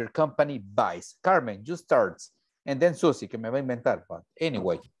believe your company buys? Carmen, you start. And then Susie, que me va a inventar. But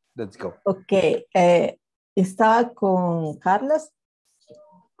anyway, let's go. Ok, estaba con Carlos.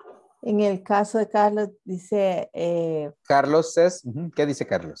 En el caso de Carlos dice... Carlos says, ¿qué dice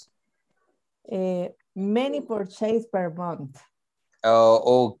Carlos? Many purchase per month.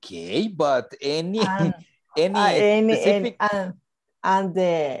 Okay, but any specific... And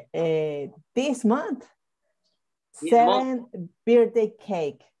this month, 7 birthday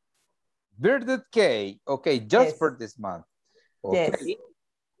cake. Birthday cake, okay, just for this month. Okay.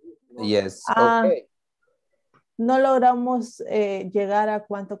 Yes, okay. No logramos llegar a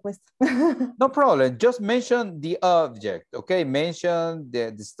cuánto cuesta. No problem, just mention the object, okay? Mention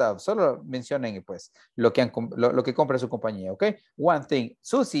the stuff. Solo mencionen pues lo que compra su compañía, okay? One thing,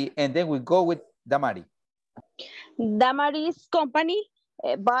 Susie, and then we go with Damari. Damari's company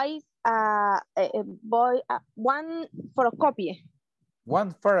buys one photocopy.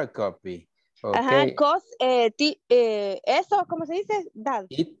 One photocopy, okay. Cost, eso, ¿cómo se dice? That.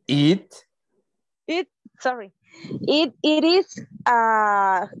 Sorry. It is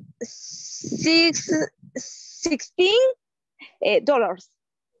 $16.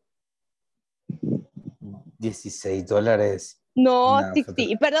 $16. No,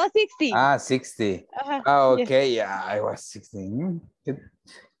 60. Perdón, 60. Ah, 60. Okay, yeah, I was 16.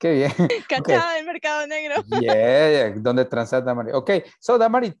 Qué bien. Cachada del mercado negro. Yeah, donde transa Damari. Okay, so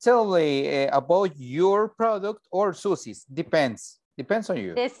Damari, tell me about your product or Susie's. Depends on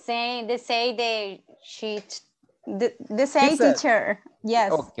you. The same teacher.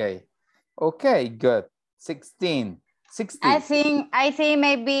 Yes. Okay, good. 16. 60. I think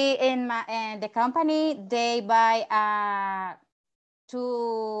maybe in the company they buy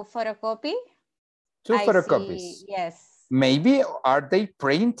 2 photocopy. 2 photocopies. Yes. Maybe are they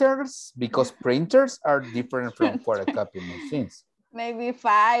printers? Because printers are different from photocopy machines. Maybe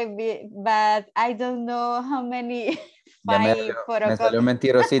 5, but I don't know how many. 5 photocopies. Me salió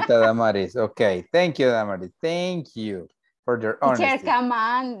mentirosita, Damaris. Okay, thank you, Damaris. Thank you for your honesty. Teacher, come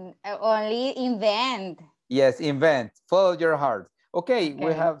on, only invent. Yes, invent. Follow your heart. Okay,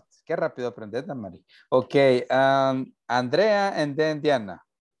 we have... Qué rápido aprender, Damaris. Okay, Andrea and then Diana.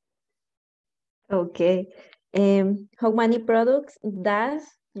 Okay. How many products does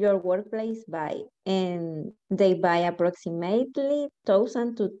your workplace buy? And they buy approximately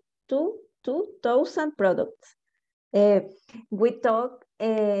 1,000 to 2,000 products. We talk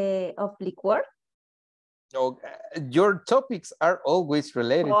of liquor. Your topics are always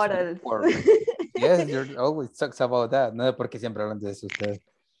related to liquor. Yes, you're always talks about that. No, porque siempre hablan de eso ustedes.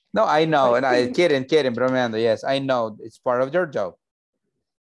 No, I know. No, quieren, bromeando. Yes, I know. It's part of your job.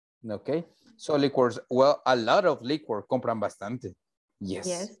 Okay. So liquors, well, a lot of liquor compran bastante.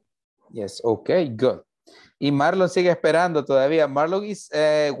 Yes. Okay, good. Y Marlon sigue esperando todavía. Marlon is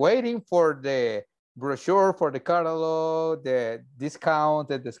waiting for the brochure, for the catalog, the discount,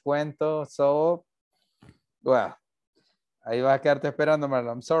 the descuento. So, well, ahí va a quedarte esperando,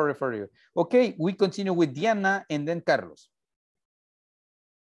 Marlon. I'm sorry for you. Okay, we continue with Diana and then Carlos.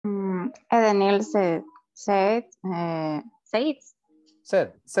 Daniel said.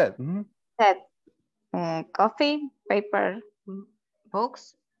 Coffee, paper,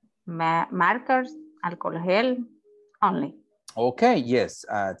 books, markers, alcohol gel, only. Okay, yes,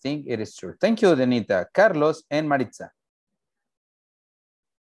 I think it is true. Thank you, Denita. Carlos and Maritza.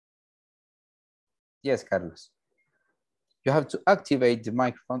 Yes, Carlos. You have to activate the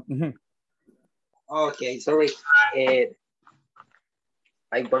microphone. Okay, sorry. I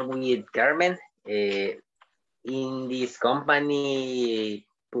work with Carmen. In this company,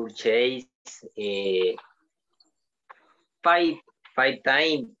 purchase five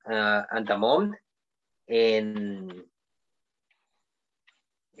times at the month, and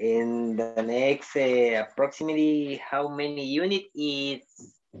In the next approximately how many units?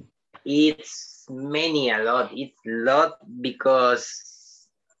 It's many, a lot. It's a lot because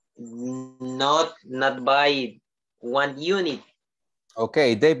not buy one unit.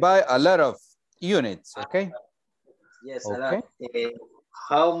 Okay, they buy a lot of units, okay? Yes, okay. a lot.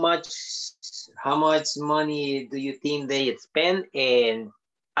 How much money do you think they spend? And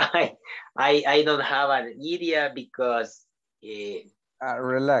I don't have an idea because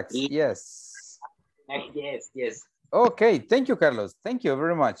relax. Yes. Yes. Okay, thank you, Carlos. Thank you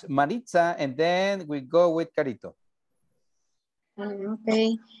very much. Maritza, and then we go with Carito.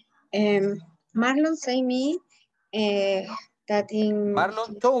 Okay. Marlon say me that in...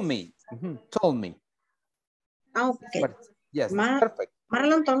 Marlon told me. Told me. Okay. Yes, perfect.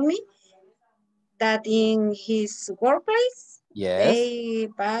 Marlon told me that in his workplace, yes, they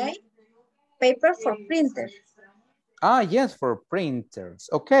buy paper for printers. Yes, for printers.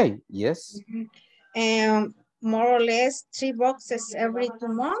 Okay, yes. More or less 3 boxes every 2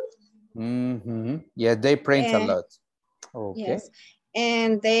 months. Yeah, they print a lot. Okay. Yes,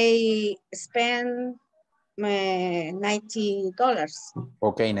 and they spend $90.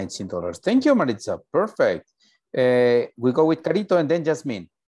 Okay, $19. Thank you, Maritza. Perfect. We go with Carito and then Jasmine.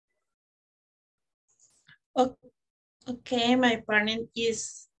 Okay, my partner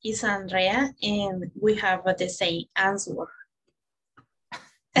is Andrea, and we have the same answer.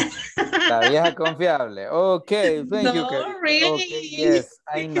 La vieja confiable. Okay, thank you, Carito. Really? Okay, yes,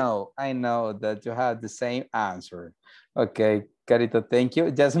 I know that you have the same answer. Okay, Carito, thank you.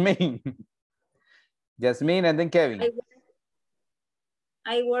 Jasmine. Jasmine and then Kevin.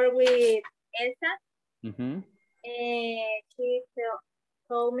 I work with Elsa. She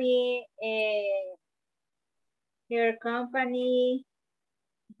told me her company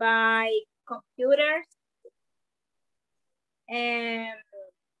buy computers and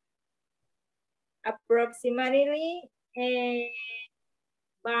approximately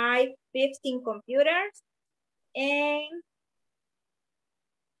buy 15 computers and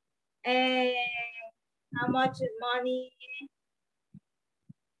how much money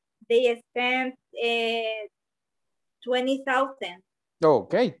they spent 20,000.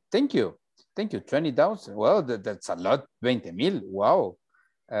 Okay, thank you. Thank you, 20,000. Well, that's a lot, 20,000. Wow.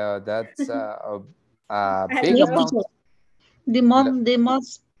 That's a big amount. The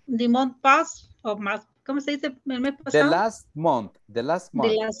month pass of month. ¿Cómo se dice el mes pasado? The last month. The last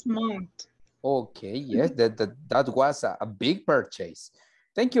month. Okay, yes, that was a big purchase.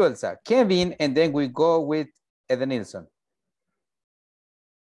 Thank you, Elsa. Kevin, and then we go with Edenilson.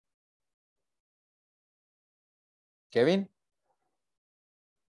 Kevin?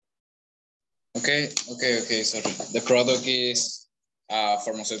 Okay, sorry. The product is a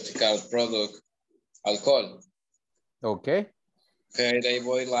pharmaceutical product, alcohol. Okay. Okay, they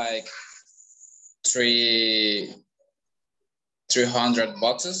buy like 300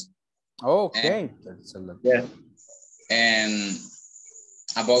 boxes. Okay, and, that's a lot. Yeah. And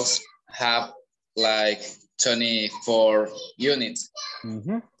a box have like 24 units.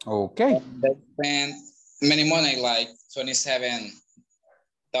 Okay. And they spend many money, like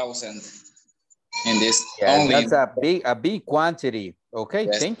 27,000 in this. Yeah, only. that's a big quantity. Okay,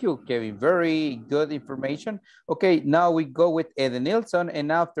 yes. Thank you, Kevin. Very good information. Okay, now we go with Edenilson, and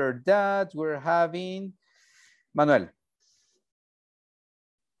after that, we're having Manuel.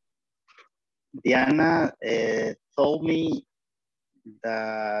 Diana told me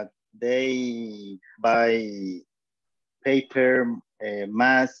that they buy paper,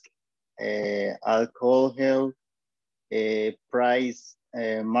 mask, alcohol, price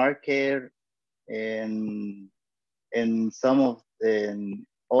marker, and some of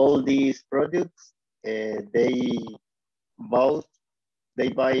all these products they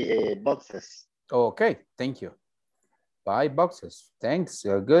buy boxes. Okay, thank you. Buy boxes. Thanks.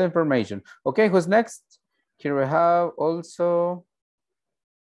 Good information. Okay, who's next? Here we have also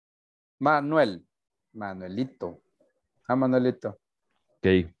Manuelito. Ah, Manuelito.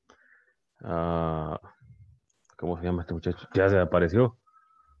 Ok. ¿Cómo se llama este muchacho? Ya se apareció.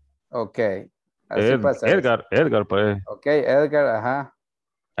 Ok. Así pasa. Edgar, pues. Ok, Edgar, ajá.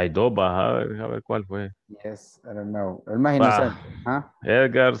 Hay dos, a ver cuál fue. Yes, I don't know. El más inocente.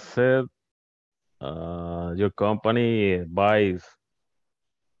 Edgar said, your company buys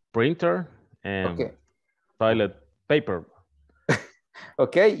printer and toilet paper.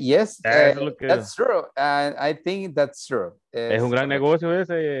 Okay, yes, that's true. I think that's true. Es un gran negocio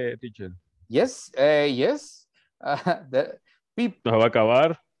ese, teacher. Yes, yes. Nos va a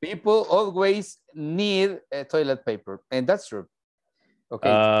acabar. People always need toilet paper, and that's true. Okay.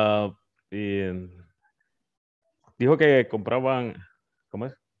 Dijo que compraban, ¿cómo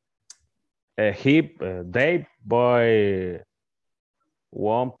es? They buy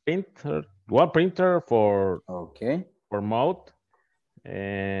one printer for mouth,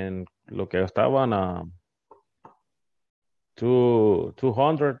 and lo que estaban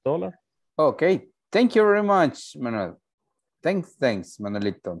 $200. Okay, thank you very much, Manuel. Thanks,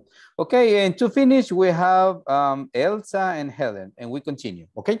 Manuelito. Okay, and to finish, we have Elsa and Helen, and we continue.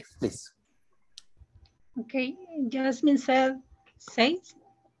 Okay, please. Okay, Jasmine said.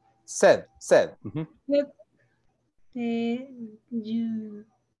 Mm-hmm.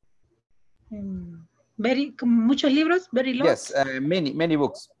 Muchos libros, very lots. Yes, many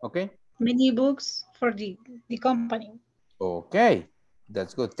books, okay? Many books for the company. Okay,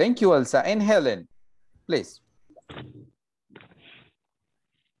 that's good. Thank you, Elsa. And Helen, please.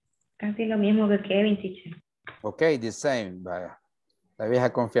 Casi lo mismo que Kevin, teacher. Okay, the same. Vaya. La vieja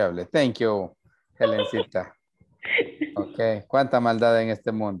confiable. Thank you, Helencita. Okay, cuánta maldad en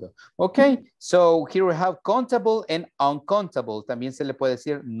este mundo. Okay, so here we have countable and uncountable. También se le puede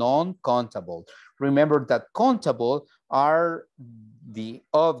decir non-countable. Remember that countable are the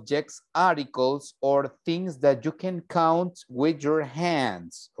objects, articles, or things that you can count with your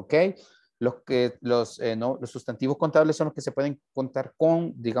hands. Okay, los sustantivos contables son los que se pueden contar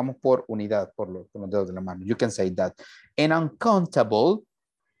con, digamos, por unidad, con los dedos de la mano. You can say that. And uncountable,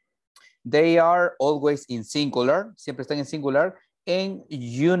 they are always in singular, siempre están en singular, and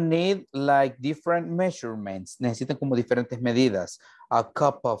you need like different measurements. Necesitan como diferentes medidas. A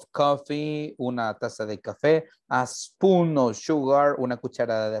cup of coffee, una taza de café, a spoon of sugar, una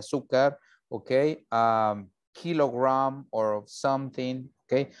cucharada de azúcar, okay, kilogram or something,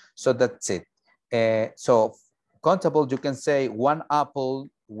 okay, so that's it. So countable, you can say one apple,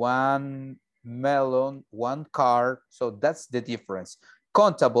 one melon, one car, so that's the difference.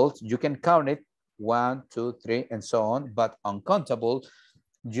 Countable, you can count it 1, 2, 3, and so on, but uncountable,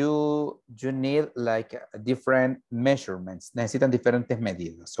 you need like different measurements. Necesitan diferentes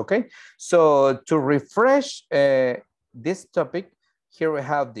medidas, okay? So to refresh this topic, here we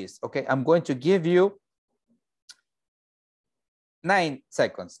have this, okay? I'm going to give you 9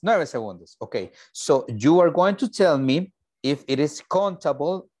 seconds, 9 segundos, okay? So you are going to tell me if it is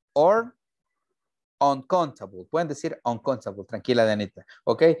countable or uncountable. Pueden decir uncountable, tranquila, Danita.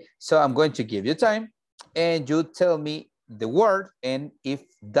 Okay, so I'm going to give you time and you tell me the word and if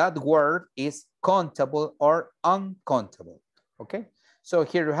that word is countable or uncountable. Okay, so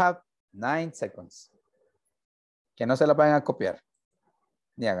here you have 9 seconds. Que no se la vayan a copiar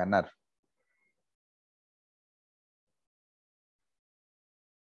ni a ganar.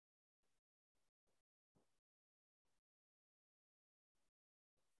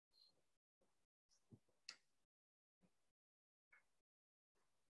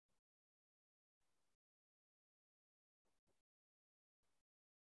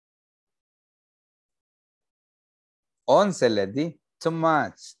 Lady, too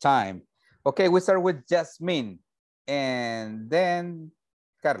much time. Okay, we start with Jasmine and then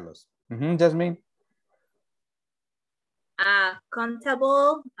Carlos. Jasmine.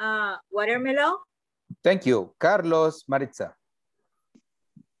 Countable watermelon. Thank you. Carlos, Maritza.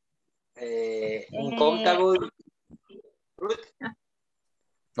 Uncountable fruit.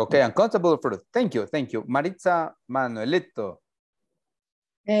 Okay, uncountable fruit. Thank you, thank you. Maritza, Manuelito.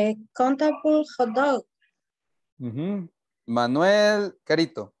 Countable hot dog. Manuel,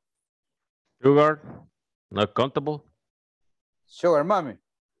 Carito. Sugar, not countable. Sugar, mommy.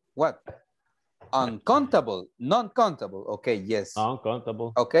 What? Uncountable, non-countable. Okay, yes.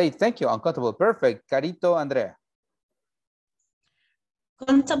 Uncountable. Okay, thank you. Uncountable, perfect. Carito, Andrea.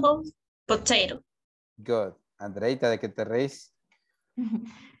 Countable potato. Good. Andreita, ¿de qué te reís?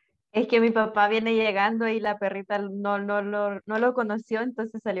 Es que mi papá viene llegando y la perrita no lo conoció,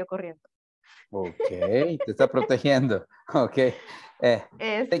 entonces salió corriendo. Ok, te está protegiendo. Ok.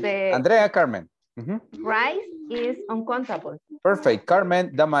 Andrea, Carmen. Rice is uncountable. Perfect.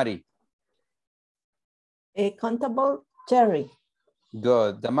 Carmen, Damari. Countable cherry.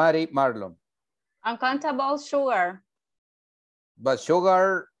 Good. Damari, Marlon. Uncountable sugar. But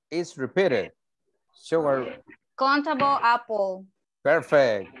sugar is repeated. Sugar. Countable apple.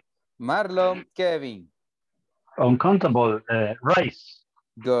 Perfect. Marlon, Kevin. Uncountable rice.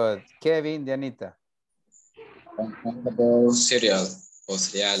 Good. Kevin, Dianita. Uncountable cereal or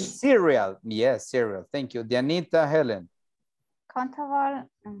cereal. Cereal. Yes, cereal. Thank you. Dianita, Helen. Countable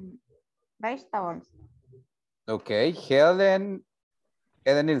vegetables. Okay. Helen,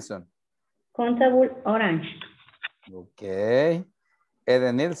 Eden Nilsson. Countable orange. Okay.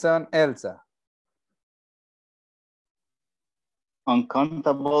 Eden Nilsson, Elsa.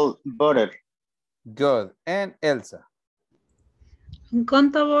 Uncountable butter. Good. And Elsa.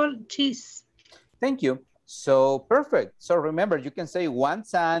 Uncountable cheese. Thank you. So perfect. So remember, you can say one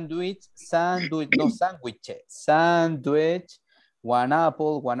sandwich, no sandwiches, sandwich, one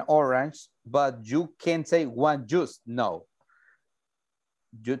apple, one orange, but you can say one juice. No.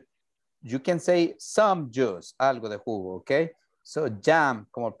 You can say some juice, algo de jugo, okay? So jam,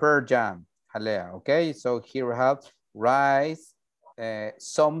 como per jam, jalea, okay? So here we have rice,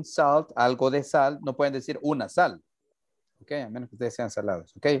 some salt, algo de sal. No pueden decir una sal, okay? A menos que ustedes sean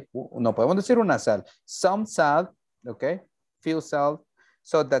salados, okay? No podemos decir una sal. Some salt, okay? Few salt.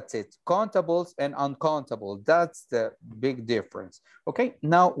 So that's it. Countables and uncountable. That's the big difference. Okay,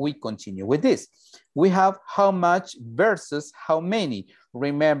 now we continue with this. We have how much versus how many.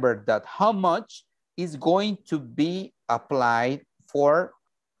 Remember that how much is going to be applied for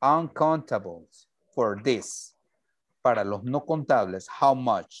uncountables, for this. Para los no contables, how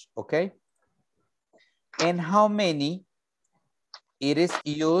much, okay? And how many it is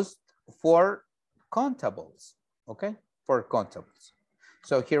used for countables, okay? For countables.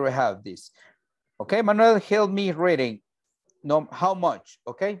 So here we have this. Okay, Manuel, help me reading. No, how much,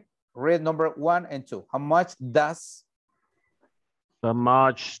 okay? Read number 1 and 2. How much does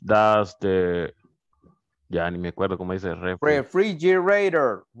the, ya ni me acuerdo cómo dice,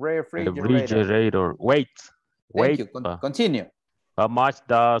 refrigerator. Wait. Thank you. Continue. How much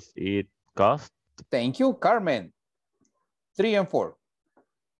does it cost? Thank you, Carmen. 3 and 4.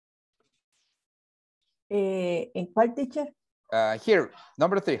 ¿En cuál, teacher? Here,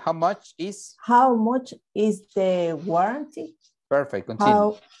 number 3. How much is the warranty? Perfect.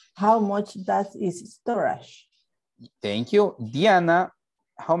 Continue. How much does is storage? Thank you. Diana,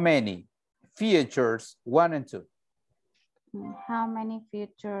 how many features? 1 and 2. How many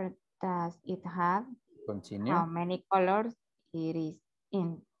features does it have? Continue. How many colors it is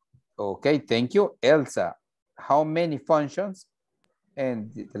in? Okay, thank you. Elsa, how many functions?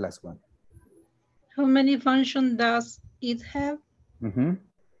 And the last one. How many functions does it have? Mm-hmm.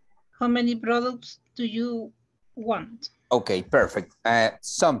 How many products do you want? Okay, perfect.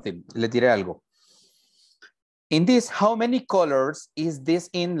 Something, le tiré algo. In this, how many colors is this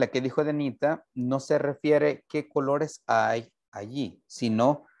in? La que dijo Danita, no se refiere qué colores hay allí,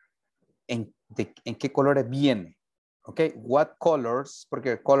 sino en qué colores viene. Okay, what colors,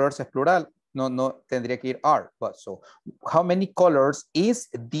 porque colors es plural, no tendría que ir are, but so, how many colors is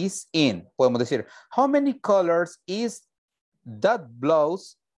this in? Podemos decir, how many colors is that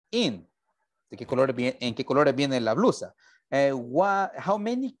blouse in? ¿En qué colores viene la blusa? How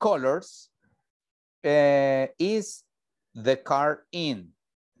many colors is the car in?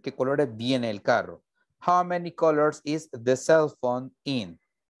 ¿Qué colores viene el carro? How many colors is the cell phone in?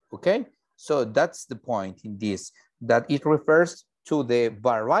 Okay, so that's the point in this, that it refers to the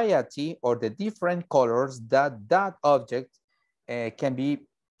variety or the different colors that object can be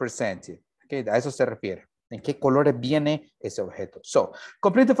presented. Okay, a eso se refiere. ¿En qué colores viene ese objeto? So,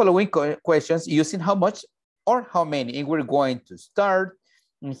 complete the following questions using how much or how many. And we're going to start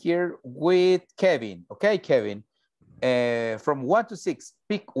here with Kevin. Okay, Kevin. From 1 to 6,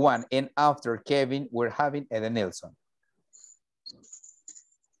 pick one. And after Kevin, we're having Eden Nelson.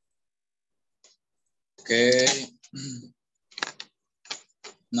 Okay.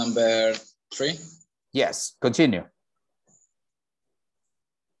 Number 3. Yes, continue.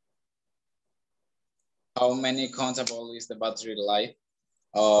 How many countable is the battery life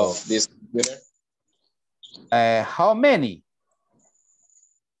of this computer? How many?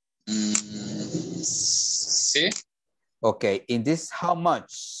 Sí. Okay, in this, how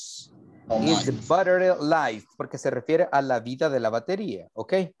much is the battery life? Porque se refiere a la vida de la batería,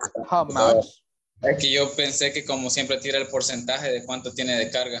 okay? How much? Es que yo pensé que como siempre tira el porcentaje de cuánto tiene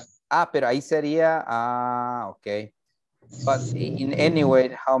de carga. Pero ahí sería, okay. But in any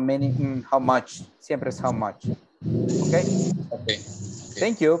way, how many, how much, siempre es how much, okay? Okay.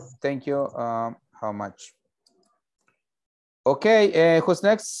 Thank you, how much. Okay, who's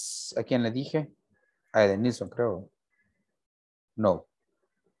next? ¿A quién le dije? A Edenilson, creo. No.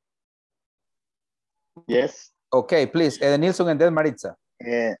 Yes. Okay, please, Edenilson and then Maritza.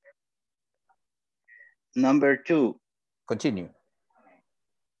 Number 2. Continue.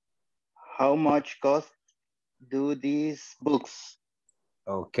 How much cost do these books?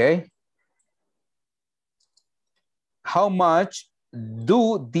 Okay. How much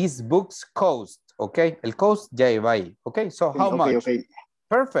do these books cost? Okay, el cost ya iba ahí. Okay, so how much? Okay.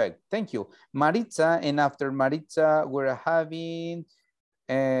 Perfect, thank you. Maritza, and after Maritza, we're having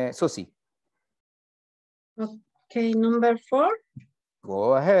Susie. Okay, number 4.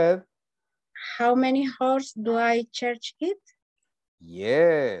 Go ahead. How many hours do I charge it?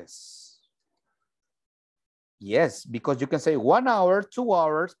 Yes. Yes, because you can say 1 hour, 2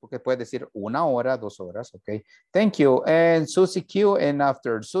 hours, porque puedes decir 1 hora, 2 horas, okay? Thank you. And Susie Q, and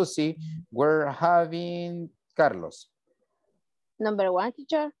after Susie, we're having Carlos. Number 1,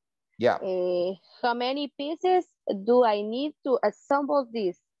 teacher. Yeah. How many pieces do I need to assemble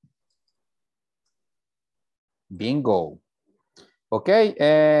this? Bingo. Okay,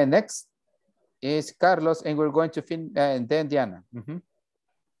 next is Carlos, and we're going to finish, and then Diana.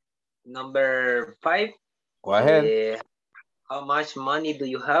 Number 5. Go ahead. How much money do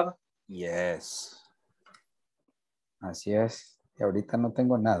you have? Yes. Así es. Y ahorita no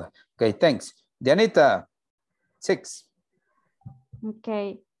tengo nada. Okay, thanks. Dianita, 6.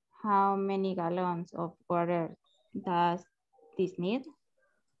 Okay. How many gallons of water does this need?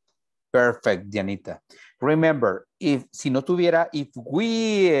 Perfect, Dianita. Remember, if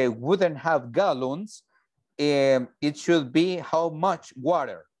we wouldn't have gallons, it should be how much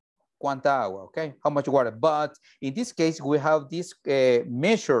water. Cuánta agua, okay? How much water. But in this case, we have this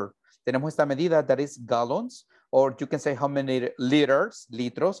measure. Tenemos esta medida that is gallons, or you can say how many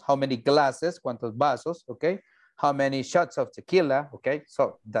litros, how many glasses, cuántos vasos, okay? How many shots of tequila, okay?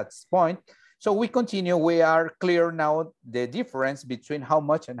 So that's point. So we continue. We are clear now the difference between how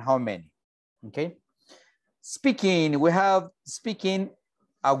much and how many, okay? Speaking, we have speaking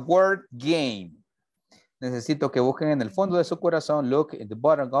a word game. Necesito que busquen en el fondo de su corazón, look in the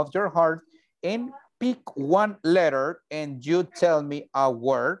bottom of your heart, and pick one letter and you tell me a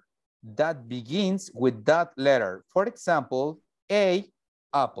word that begins with that letter. For example, A,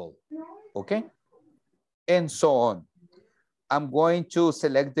 apple, okay? And so on. I'm going to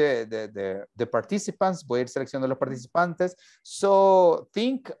select the participants. Voy a ir seleccionando los participantes. So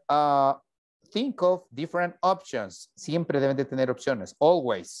think of different options. Siempre deben de tener opciones,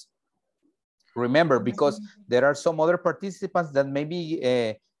 always. Remember, because there are some other participants that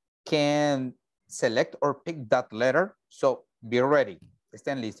maybe can select or pick that letter. So be ready.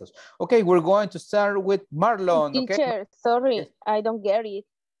 Estén listos. Okay, we're going to start with Marlon. Teacher, okay? sorry, Yes. I don't get it.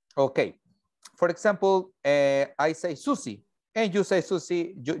 Okay. For example, I say Susie, and you say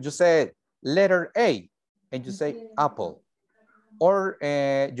Susie, you say letter A, and you say apple. Or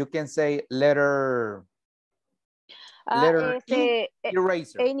you can say letter E,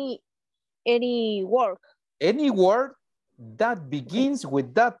 eraser. Any word. Any word that begins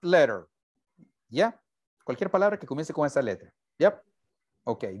with that letter. Yeah. Cualquier palabra que comience con esa letra. Yep.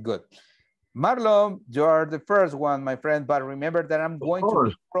 Okay, good. Marlon, you are the first one, my friend, but remember that I'm going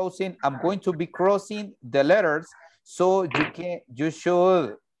to be crossing the letters, so you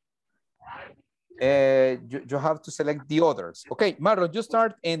should you have to select the others. Okay, Marlon, you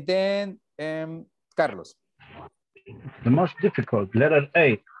start, and then Carlos. The most difficult, letter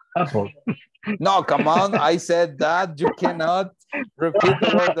A, apple. No, come on. I said that. You cannot repeat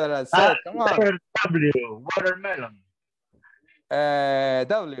the word that I said. Come on. Letter W, watermelon.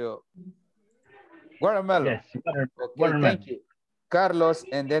 W. Watermelon. Yes, okay, watermelon. Thank you. Carlos,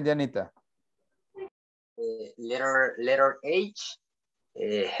 and then Dianita. Letter H,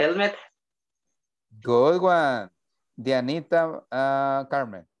 helmet. Good one. Dianita,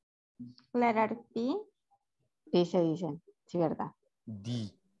 Carmen. Letter P. P se dice, sí, ¿verdad?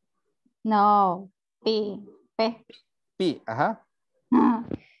 D. No, P. P. P, ajá.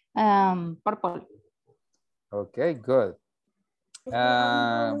 Purple. Okay, good.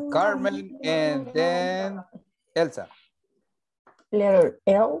 Carmen, and then Elsa. Letter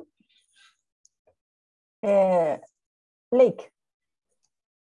L. Lake.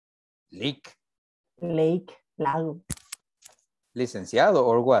 Lake. Lake, lago. Licenciado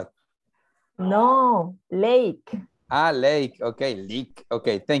or what? No, lake. Ah, lake. Okay, leak.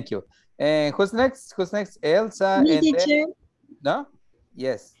 Okay, thank you. And who's next? Who's next? Elsa. Me, and teacher. then... No?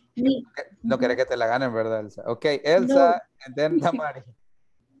 Yes. Me. No querés que te la ganen, ¿verdad, Elsa? Okay, Elsa, no. And then Damari.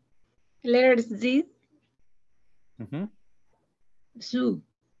 Letter Z. Zoo.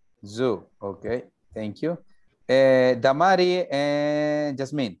 Zoo. Okay, thank you. Damari and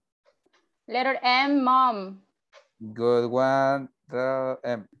Jasmine. Letter M, mom. Good one. The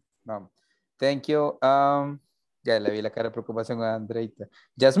M. Mom. Thank you. Ya le vi la cara de preocupación a Andreita.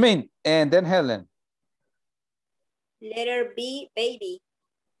 Jasmine, and then Helen. Letter B, baby.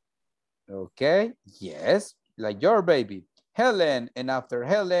 Okay, yes, like your baby. Helen, and after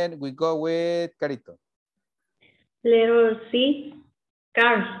Helen, we go with Carito. Letter C,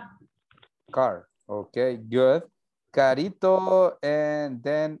 car. Car, okay, good. Carito, and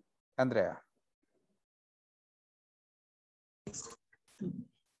then Andrea.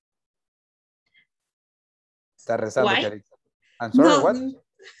 Está rezando, Why? Carito. I'm sorry, No, what?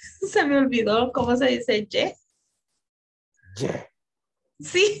 se me olvidó cómo se dice Y. Yeah.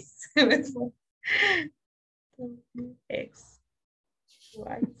 Sí, se me fue. X,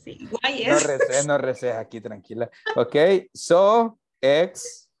 Y, sí. Y es. No reces aquí, tranquila. Ok, so,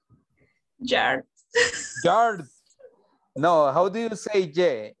 X. Yard. Yard. No, how do you say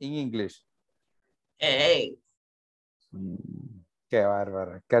Y in English? Hey. Qué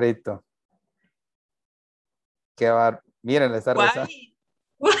bárbaro, carito. Qué bárbaro. Miren, le está rezando.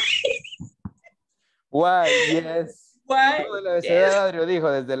 Why, yes. Why, Todo el abecedario dijo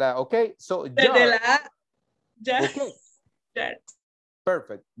desde la, ok, so desde yard. la yard. Okay. Yard.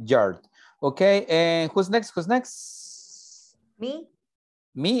 Perfect, yard. Okay, and who's next? Who's next? Me.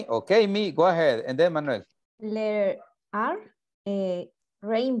 Me, okay, me, go ahead. And then Manuel. Letter R,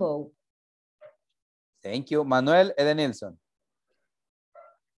 rainbow. Thank you. Manuel Edenilson.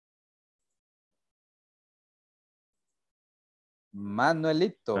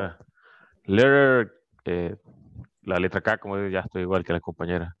 Manuelito. Letter, la letra K, como ya estoy igual que la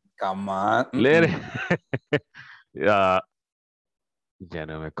compañera. Come on. Letter. Ya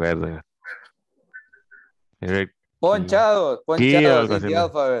no me acuerdo. Ponchados in the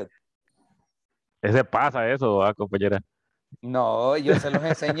alphabet. Ese pasa eso, compañera. No, yo se los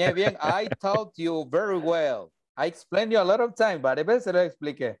enseñé bien. I taught you very well. I explained you a lot of time. Varias veces se lo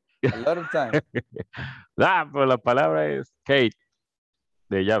expliqué. A lot of time. Pero la palabra es Kate,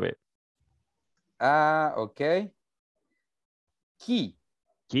 de llave. Ah, ok. Key.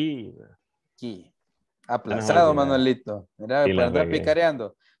 Key. Key. Aplazado, Manuelito. Mira, para andar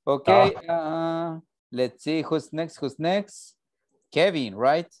picareando. Ok. Let's see who's next. Who's next? Kevin,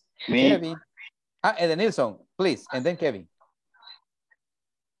 right? Me. Kevin. Edenilson, please. And then Kevin.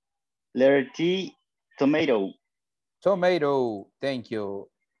 Letter T, tomato. Tomato. Thank you.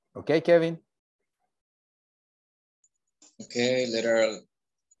 Okay, Kevin. Okay, letter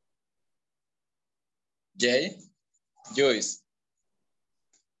J, juice.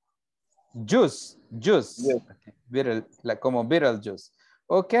 Juice. Yes. Okay. Como Beetlejuice.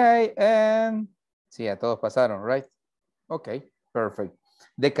 Okay, and sí, a todos pasaron, right? Okay, perfect.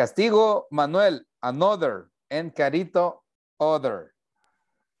 De castigo, Manuel, another, and Carito, other.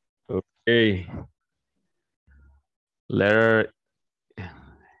 Okay. Letter.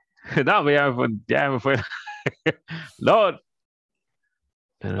 No, ya me fue. No.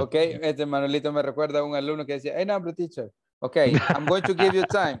 Ok, este Manuelito me recuerda a un alumno que decía, hey, no, teacher. Ok, I'm going to give you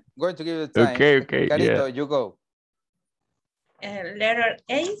time. Okay, Carito, yeah. you go. Letter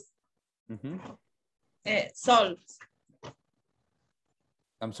A, salt.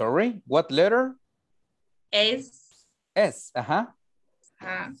 I'm sorry, what letter? S. Ajá.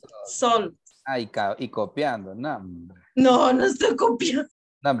 Salt. Y copiando, no. No estoy copiando.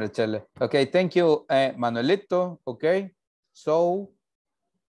 No, hombre, chale. Ok, thank you, Manuelito. Ok, so.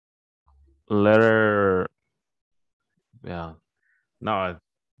 Letter. Yeah. No,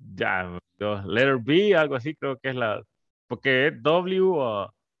 ya. Letter B, algo así creo que es la. Porque es W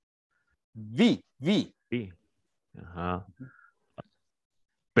o. V. Ajá.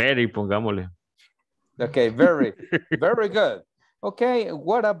 Perry, pongámosle. Okay, very good. Okay,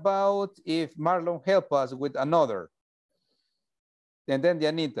 what about if Marlon help us with another? And then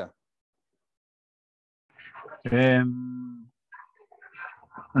Dianita.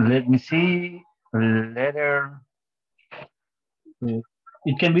 Let me see. Letter.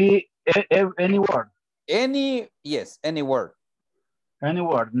 It can be any word. Yes, any word. Any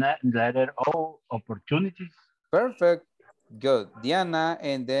word. Letter O, opportunities. Perfect. Good. Diana,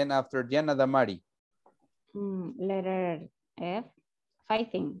 and then after Diana, Damari. Letter F,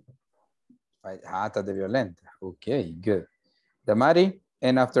 fighting. Está de violenta. Okay, good. Damari,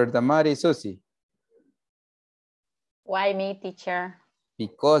 and after Damari, Susie. Why me, teacher?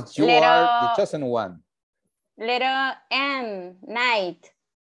 Because you are the chosen one. Letter N, night.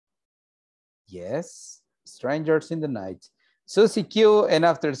 Yes, strangers in the night. Susie Q, and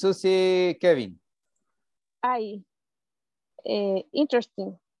after Susie, Kevin.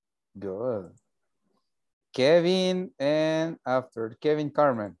 Interesting. Good. Kevin, and after Kevin,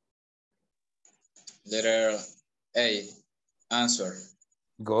 Carmen. Letter A, answer.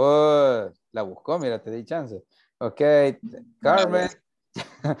 Good. La buscó, mira, te di chance. Okay, Carmen.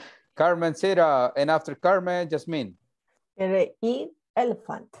 Carmen, Sarah, and after Carmen, Jasmine. E,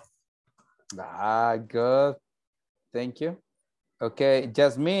 elephant. Good. Thank you. Okay,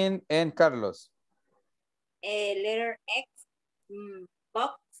 Jasmine and Carlos. Letter X,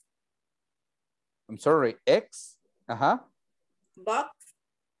 box. I'm sorry, X. Box.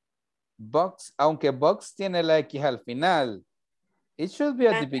 Box, aunque box tiene la X al final. It should be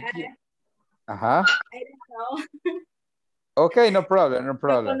at the beginning. I don't know. Okay, no problem. No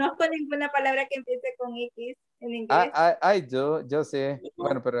conozco ninguna palabra que empiece con X en inglés. I do, yo sé.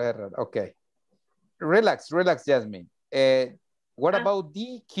 Bueno, pero es raro. Okay. Relax, Jasmine. What about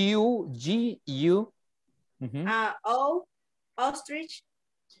D, Q, G, U? O, ostrich.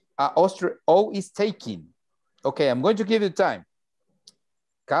 O is taking. Okay, I'm going to give you time.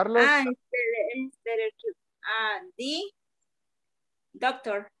 Carlos. D,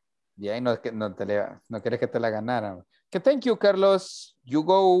 doctor. Yeah, no querés que te la ganara. Okay, thank you, Carlos. You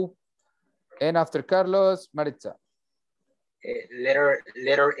go. And after Carlos, Maritza.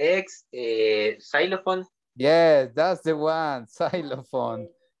 Letter X, xylophone. Yes, that's the one, xylophone.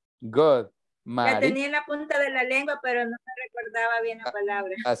 Good. La tenía en la punta de la lengua, pero no me recordaba bien la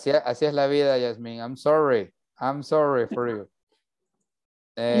palabra. Así es la vida, Yasmin. I'm sorry for you.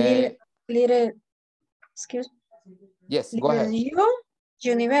 Little, excuse me. Yes, go ahead.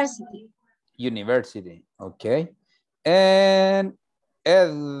 University. Okay. And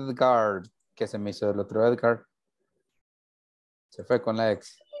Edgar. ¿Qué se me hizo el otro Edgar? Se fue con la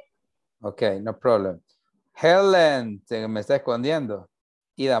ex. Ok, no problem. Helen, me está escondiendo.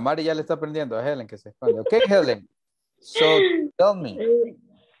 Y Damari ya le está aprendiendo a Helen que se esconde. Ok, Helen. So, tell me.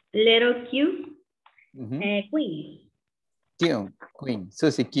 Letter Q. Queen. Queen.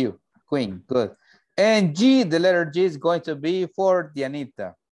 Susie Q. Queen. Good. And G, the letter G is going to be for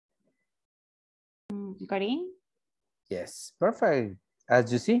Dianita. Green. Yes, perfect.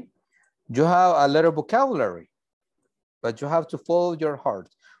 As you see, you have a lot of vocabulary, but you have to follow your heart.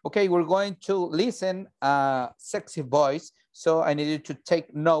 Okay, we're going to listen a sexy voice. So I need you to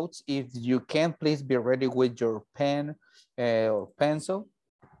take notes. If you can, please be ready with your pen or pencil.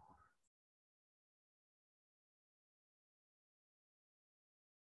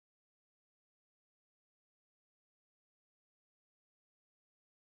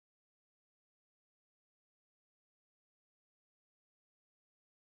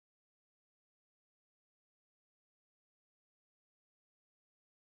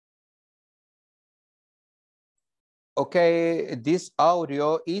 Okay, this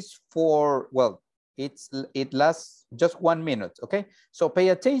audio is for, well, it lasts just 1 minute, okay? So pay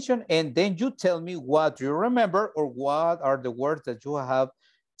attention and then you tell me what you remember or what are the words that you have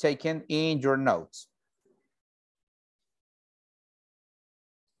taken in your notes.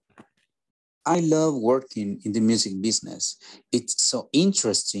 I love working in the music business. It's so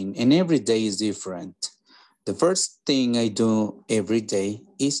interesting and every day is different. The first thing I do every day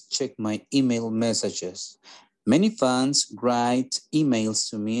is check my email messages. Many fans write emails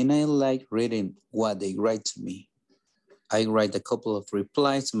to me and I like reading what they write to me. I write a couple of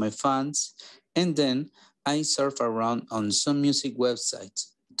replies to my fans and then I surf around on some music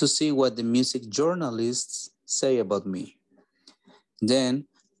websites to see what the music journalists say about me. Then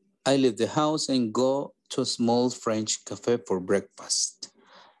I leave the house and go to a small French cafe for breakfast.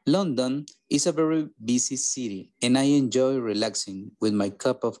 London is a very busy city and I enjoy relaxing with my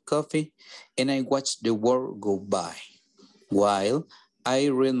cup of coffee and I watch the world go by, while I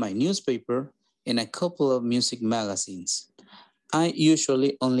read my newspaper and a couple of music magazines. I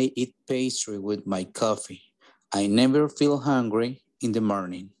usually only eat pastry with my coffee. I never feel hungry in the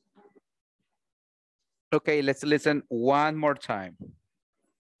morning. Okay, let's listen one more time.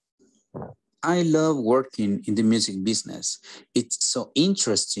 I love working in the music business. It's so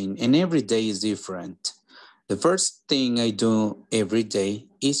interesting and every day is different. The first thing I do every day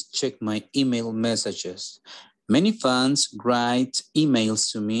is check my email messages. Many fans write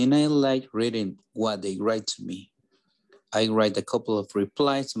emails to me and I like reading what they write to me. I write a couple of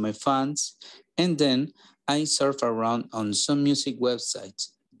replies to my fans and then I surf around on some music websites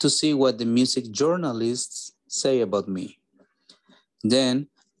to see what the music journalists say about me. Then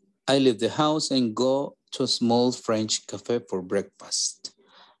I leave the house and go to a small French cafe for breakfast.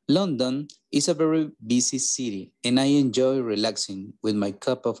 London is a very busy city and I enjoy relaxing with my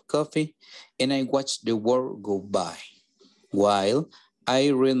cup of coffee and I watch the world go by, while I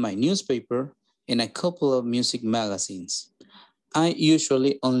read my newspaper and a couple of music magazines. I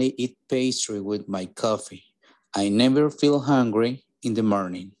usually only eat pastry with my coffee. I never feel hungry in the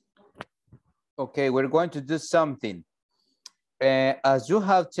morning. Okay, we're going to do something. As you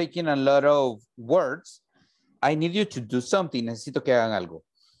have taken a lot of words, I need you to do something. Necesito que hagan algo.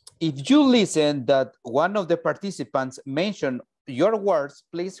 If you listen that one of the participants mentioned your words,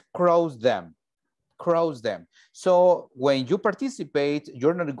 please cross them. Cross them. So when you participate,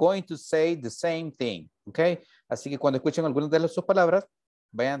 you're not going to say the same thing, okay? Así que cuando escuchen algunas de sus palabras,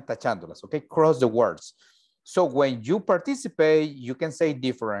 vayan tachándolas, okay? Cross the words. So when you participate, you can say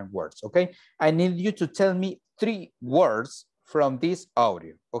different words, okay? I need you to tell me 3 words from this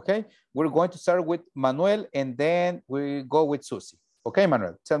audio, okay? We're going to start with Manuel and then we go with Susie. Okay,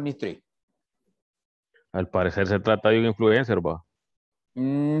 Manuel, tell me 3. Al parecer se trata de un influencer, ¿va?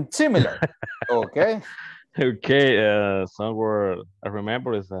 Similar. Okay. Okay, somewhere I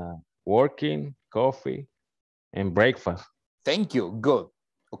remember is working, coffee, and breakfast. Thank you. Good.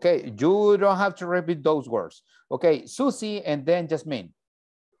 Okay, you don't have to repeat those words. Okay, Susie and then Jasmine.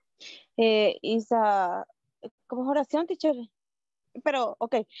 Is como oración, teacher. Pero,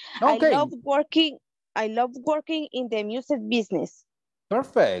 okay. Okay. I love working in the music business.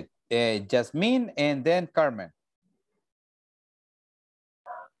 Perfect. Jasmine and then Carmen.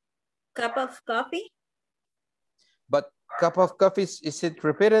 Cup of coffee. But cup of coffee, is it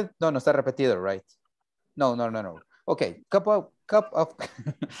repeated? No, no está repetido, right? No. Okay, cup of,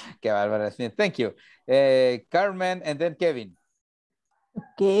 qué bárbara. Thank you. Carmen and then Kevin.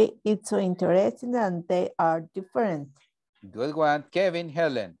 Okay, it's so interesting and they are different. Good one. Kevin,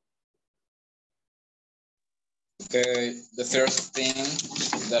 Helen. Okay, the first thing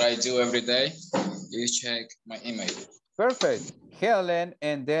that I do every day is check my email. Perfect. Helen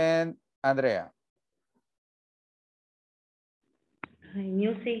and then Andrea.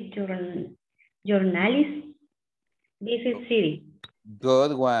 Music journalist, visit city.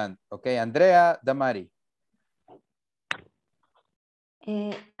 Good one. Okay, Andrea, Damari.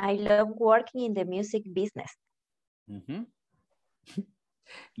 I love working in the music business. No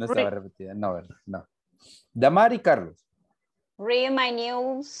estaba repetida. No, ¿verdad? No. Damari, Carlos. Read my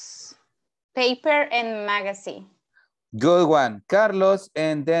news, paper and magazine. Good one. Carlos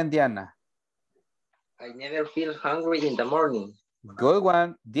and then Diana. I never feel hungry in the morning. Good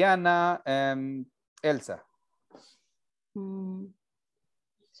one. Diana and Elsa.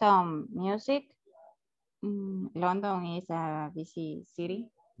 Some music. London is a busy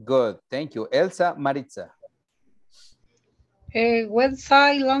city. Good. Thank you. Elsa, Maritza.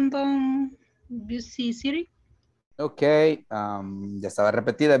 Website, London, busy city. Okay. Ya estaba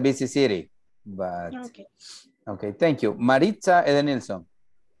repetida, busy city. But okay, thank you. Maritza Edenilson.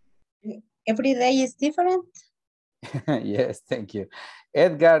 Every day is different. Yes, thank you.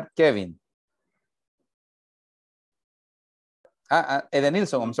 Edgar, Kevin.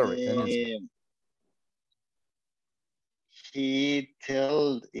 Edenilson, I'm sorry. Edenilson. He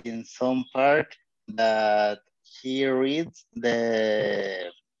told in some part that he reads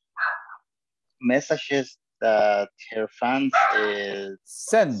the messages that her fans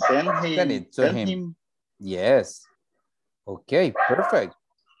send it to him. Yes. Okay, perfect.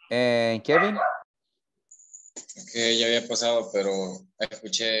 And Kevin? Okay, ya había pasado, pero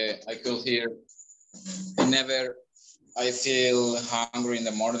escuché, I could hear, never, I feel hungry in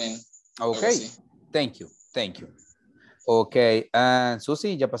the morning. Okay, thank you. Okay, and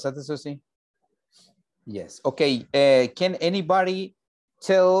Susie, ¿ya pasaste, Susie? Yes, okay. Can anybody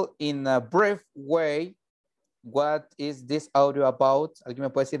tell in a brief way what is this audio about? ¿Alguien me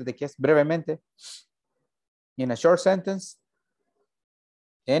puede decir de qué es brevemente? In a short sentence?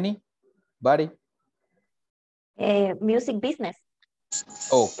 Anybody? Music business.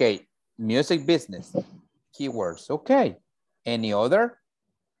 Okay, music business. Keywords, okay. Any other?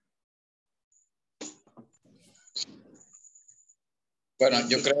 Bueno,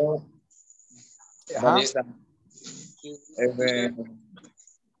 yo creo la lista es de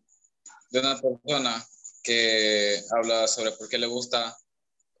una persona que habla sobre por qué le gusta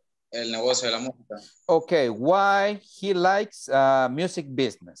el negocio de la música. Okay, why he likes music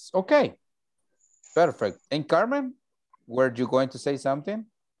business. Okay, perfect. And Carmen, were you going to say something?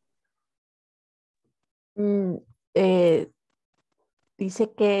 Dice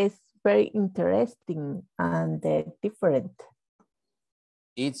que es very interesting and different.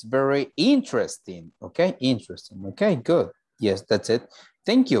 It's very interesting. Okay, interesting. Okay, good. Yes, that's it.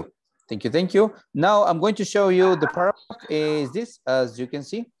 Thank you. Now I'm going to show you the paragraph is this, as you can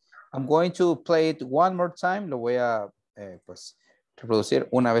see. I'm going to play it one more time. Lo voy a pues, reproducir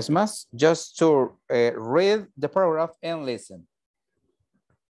una vez más, just to read the paragraph and listen.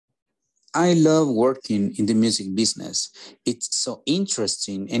 I love working in the music business. It's so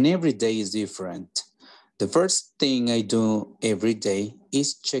interesting and every day is different. The first thing I do every day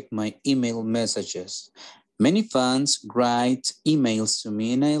is check my email messages. Many fans write emails to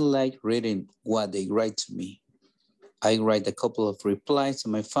me and I like reading what they write to me. I write a couple of replies to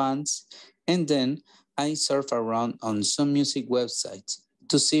my fans and then I surf around on some music websites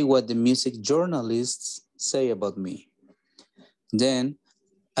to see what the music journalists say about me. Then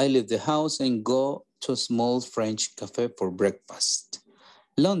I leave the house and go to a small French cafe for breakfast.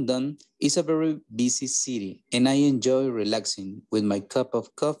 London is a very busy city and I enjoy relaxing with my cup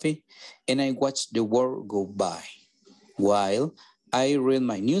of coffee and I watch the world go by, while I read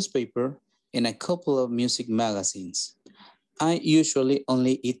my newspaper and a couple of music magazines. I usually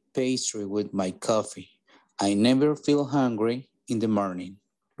only eat pastry with my coffee. I never feel hungry in the morning.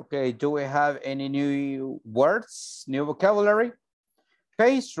 Okay, do we have any new words, new vocabulary?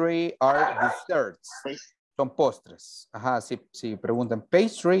 Pastry are desserts. Son postres. Ajá, si preguntan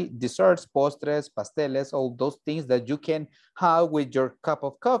pastry, desserts, postres, pasteles, all those things that you can have with your cup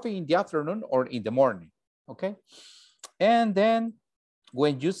of coffee in the afternoon or in the morning. Okay. And then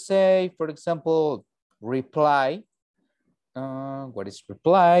when you say, for example, reply, what is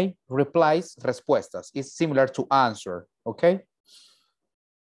reply? Replies, respuestas. It's similar to answer. Okay.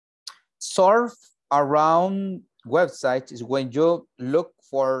 Surf around websites is when you look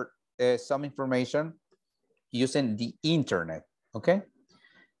for some information using the internet, okay?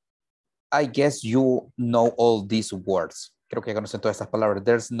 I guess you know all these words. Creo que conocen todas estas palabras.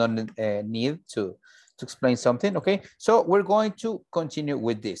 There's no need to explain something, okay? So we're going to continue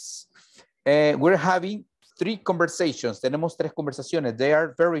with this. We're having 3 conversations. Tenemos 3 conversaciones. They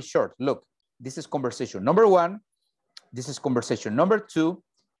are very short. Look, this is conversation number 1. This is conversation number 2.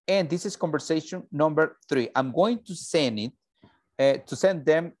 And this is conversation number 3. I'm going to send it, to send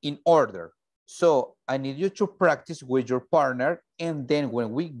them in order. So I need you to practice with your partner. And then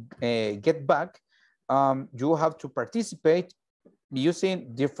when we get back, you have to participate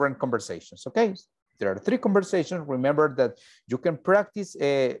using different conversations, okay? There are 3 conversations. Remember that you can practice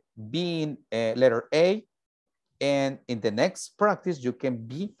being letter A, and in the next practice, you can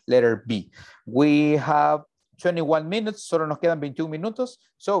be letter B. We have 21 minutes, solo nos quedan 21 minutos.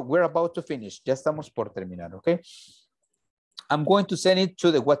 So we're about to finish. Ya estamos por terminar, okay? I'm going to send it to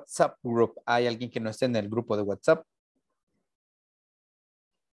the WhatsApp group. ¿Hay alguien que no esté en el grupo de WhatsApp?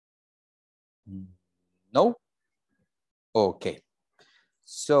 No? Okay.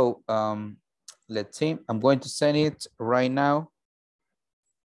 So let's see. I'm going to send it right now.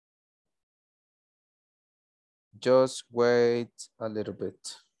 Just wait a little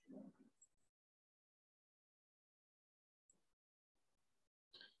bit.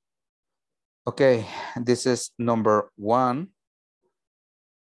 Okay, this is number 1.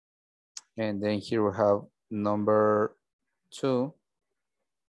 And then here we have number 2.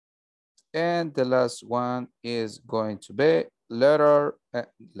 And the last one is going to be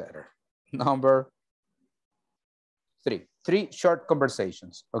number 3. 3 short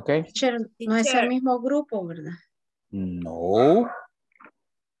conversations, okay? Teacher, no es el mismo grupo, ¿verdad? No.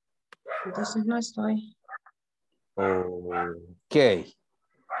 Entonces no estoy. Okay.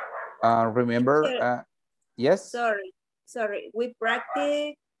 Remember, yes? Sorry. We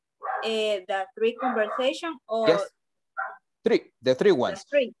practice the 3 conversation or? Yes. 3, the 3 ones.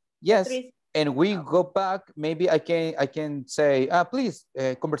 The 3. Yes. The 3. And we go back, maybe I can say, please,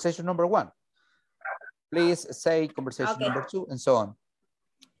 conversation number 1. Please say conversation number 2 and so on.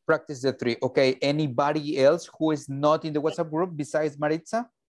 Practice the 3. Okay, anybody else who is not in the WhatsApp group besides Maritza?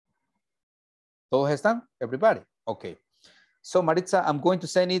 ¿Todos están? Everybody? Okay. So Maritza, I'm going to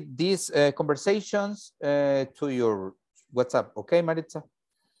send it these conversations to your WhatsApp. Okay, Maritza?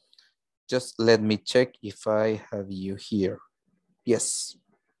 Just let me check if I have you here. Yes.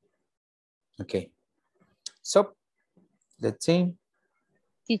 Okay. So let's see.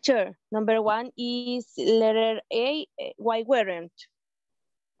 Teacher, number 1 is letter A, why weren't?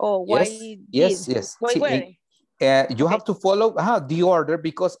 Or why yes. Why See, weren't? you have to follow the order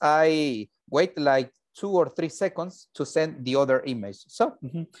because I wait like 2 or 3 seconds to send the other image. So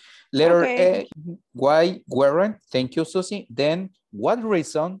letter A, why weren't? Thank you, Susie. Then what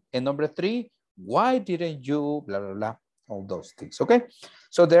reason? And number 3, why didn't you blah, blah, blah. All those things, okay?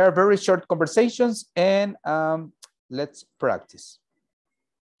 So there are very short conversations and let's practice.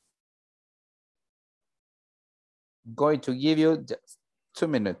 Going to give you just 2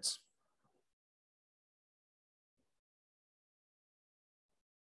 minutes.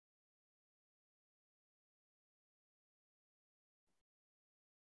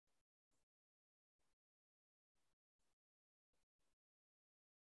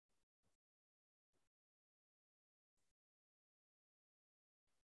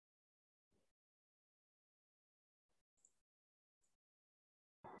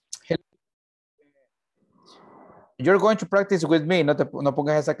 You're going to practice with me. No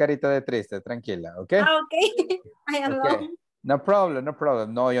pongas esa carita de triste, tranquila, okay? Okay. I am okay. No problem.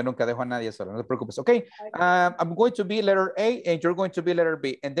 No, yo nunca dejo a nadie solo. No te preocupes, okay? I'm going to be letter A and you're going to be letter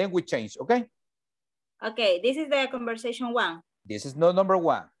B. And then we change, okay? Okay, this is the conversation 1. This is no number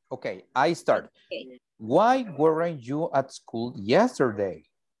 1. Okay, I start. Okay. Why weren't you at school yesterday?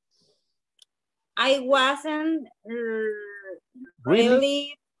 I wasn't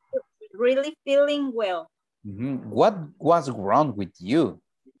really feeling well. What was wrong with you?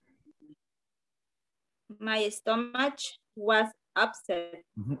 My stomach was upset.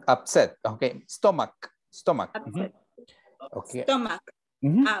 Upset, okay. Stomach. Upset. Okay. Stomach.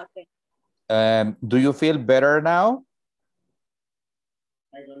 Mhm. Okay. Do you feel better now?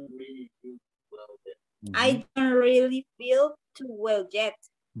 I don't really feel too well yet.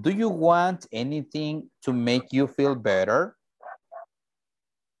 Do you want anything to make you feel better?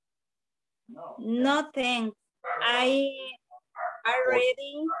 No thanks. I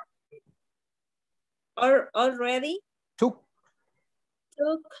already took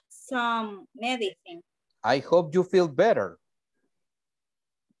some medicine. I hope you feel better.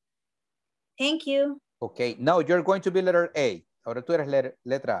 Thank you. Okay, now you're going to be letter A. Ahora tú eres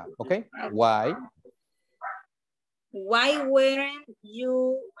letra A, okay? Why? Why weren't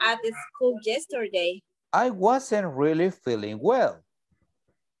you at the school yesterday? I wasn't really feeling well.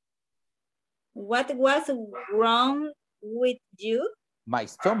 What was wrong with you? My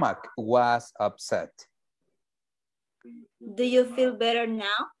stomach was upset. Do you feel better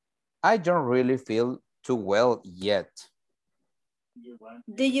now? I don't really feel too well yet.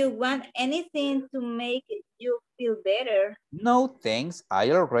 Do you want anything to make you feel better? No, thanks.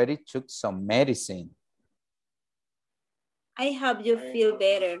 I already took some medicine. I hope you feel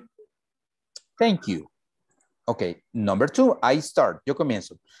better. Thank you. Okay, number 2, I start. Yo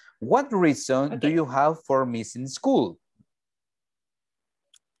comienzo. What reason do you have for missing school?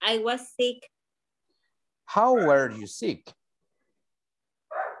 I was sick. How were you sick?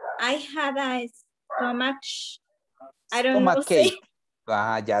 I had a stomach. I don't know. Stomachache.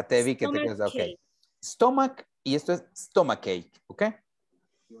 Ah, ya te vi que te quedas. Ok. Stomach, y esto es stomachache, ¿ok?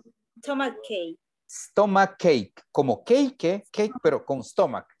 Stomachache. Stomachache, como cake, pero con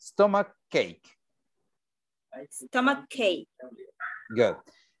stomach. Stomachache. Stomachache. Good.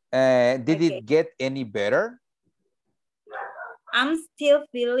 Did it get any better? I'm still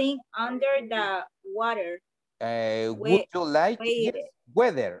feeling under the water. Would you like yes,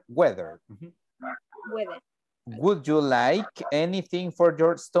 weather? Mm-hmm. Weather. Would you like anything for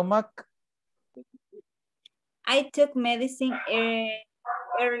your stomach? I took medicine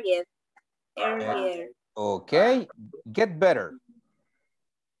earlier. Okay, get better.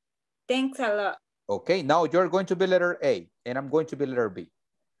 Thanks a lot. Okay, now you're going to be letter A and I'm going to be letter B.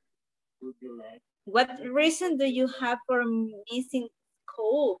 What reason do you have for missing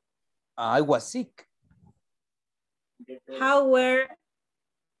school? I was sick. How were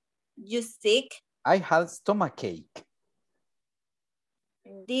you sick? I had stomachache.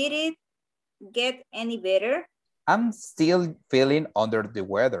 Did it get any better? I'm still feeling under the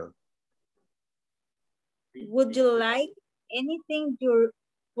weather. Would you like anything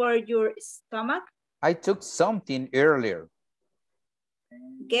for your stomach? I took something earlier.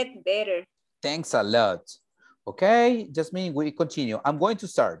 Get better. Thanks a lot. Okay, Jasmine, we continue. I'm going to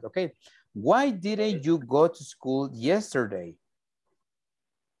start, okay? Why didn't you go to school yesterday?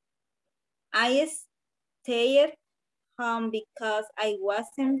 I stayed home because I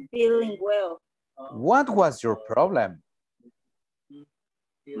wasn't feeling well. What was your problem?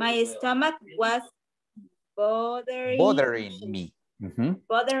 My stomach was bothering me. Mm-hmm.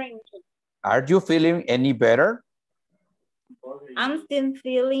 Bothering me. Are you feeling any better? I'm still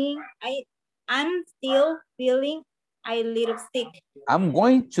feeling a little sick. I'm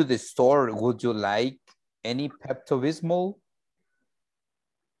going to the store. Would you like any Pepto-Bismol?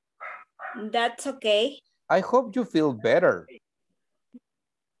 That's okay. I hope you feel better.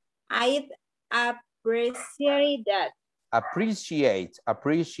 I appreciate that. Appreciate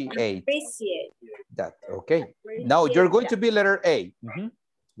that. Okay. Appreciate now you're going that. to be letter A. Mm-hmm.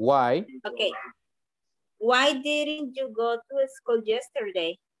 Why? Okay. Why didn't you go to school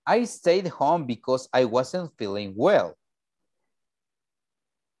yesterday? I stayed home because I wasn't feeling well.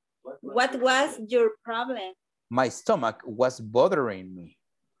 What was your problem? My stomach was bothering me.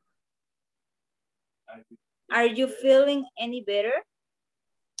 Are you feeling any better?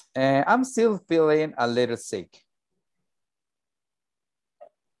 I'm still feeling a little sick.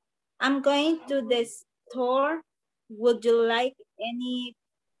 I'm going to the store. Would you like any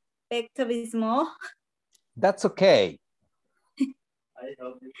Pepto-Bismol? That's okay.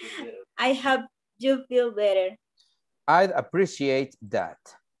 I hope you feel better. I'd appreciate that.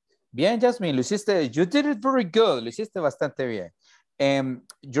 Bien, Jasmine, lo hiciste, you did it very good. Lo hiciste bastante bien.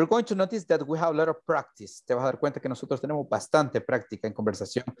 You're going to notice that we have a lot of practice. Te vas a dar cuenta que nosotros tenemos bastante práctica en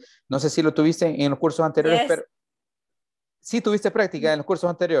conversación. No sé si lo tuviste en los cursos anteriores, Yes. pero sí tuviste práctica en los cursos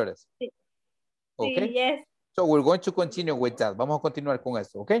anteriores. Sí. Okay. Sí, yes. So we're going to continue with that. Vamos a continuar con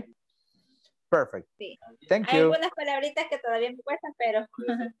esto, ¿ok? Perfect. Sí. Thank Hay you. algunas palabritas que todavía me cuestan, pero...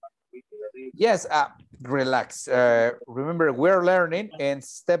 Yes, relax. Remember, we're learning and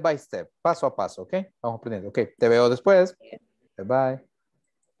step by step, paso a paso, ¿ok? Vamos aprendiendo. Ok, te veo después. Bye-bye.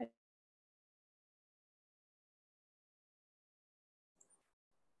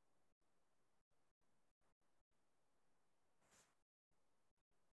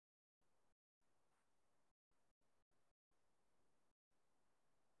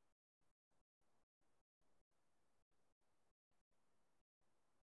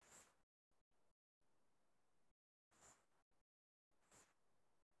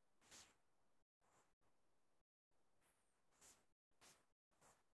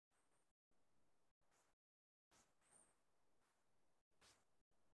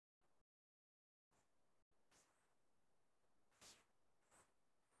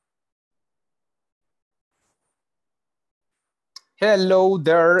 Hello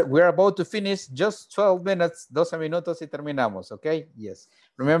there. We're about to finish just 12 minutes, 12 minutos y terminamos, okay? Yes.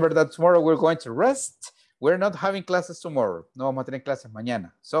 Remember that tomorrow we're going to rest. We're not having classes tomorrow. No vamos a tener clases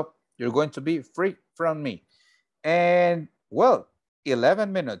mañana. So you're going to be free from me. And well,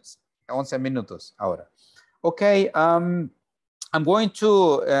 11 minutes, 11 minutos ahora. Okay, I'm going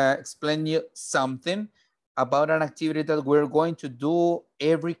to explain you something about an activity that we're going to do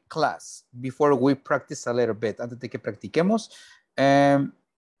every class before we practice a little bit. Antes de que practiquemos, I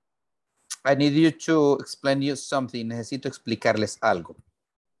need you to explain you something. Necesito explicarles algo.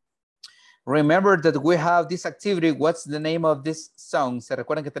 Remember that we have this activity. What's the name of this song? Se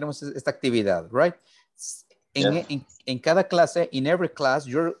recuerdan que tenemos esta actividad, right? En cada clase, in every class,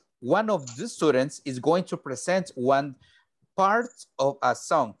 one of the students is going to present one part of a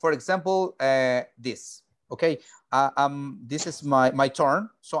song. For example, this. Okay, this is my turn.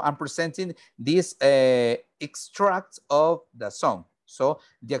 So I'm presenting this extract of the song. So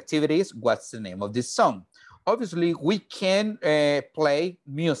the activity is, what's the name of this song? Obviously, we can play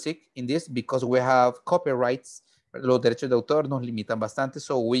music in this because we have copyrights. Los derechos de autor nos limitan bastante,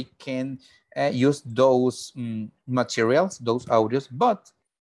 so we can use those materials, those audios, but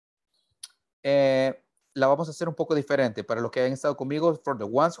la vamos a hacer un poco diferente. Para los que hayan estado conmigo, for the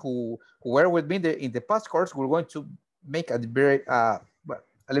ones who were with me in the past course, we're going to make a very, well,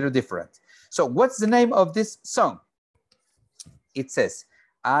 a little different. So what's the name of this song? It says,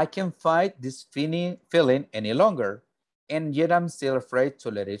 I can't fight this feeling any longer, and yet I'm still afraid to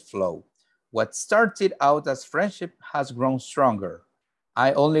let it flow. What started out as friendship has grown stronger.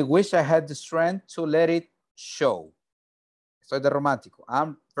 I only wish I had the strength to let it show. Soy de romántico.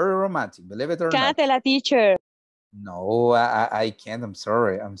 I'm very romantic, believe it or not. Cántela, teacher. No, I can't. I'm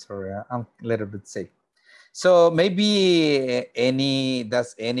sorry. I'm a little bit sick. So maybe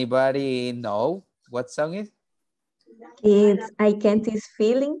does anybody know what song is? It's I can't is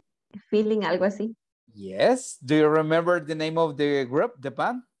feeling algo así. Yes. Do you remember the name of the group, the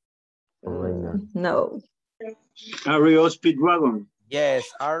band? No. REO Speedwagon. Yes,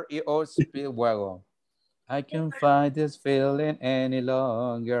 REO Speedwagon. I can't fight this feeling any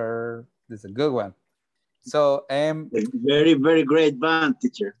longer. This is a good one. So, very, very great band,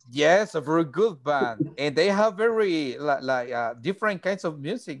 teacher. Yes, a very good band. And they have very, different kinds of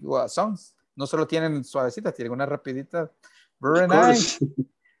music, songs. No solo tienen suavecitas, tienen una rapidita. Very nice.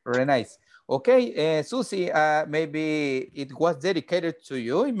 Very nice. Okay, Susie, maybe it was dedicated to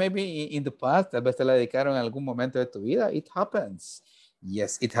you. Maybe in the past, tal vez te la dedicaron en algún momento de tu vida. It happens.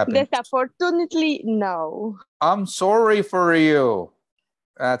 Yes, it happens. Unfortunately, no. I'm sorry for you.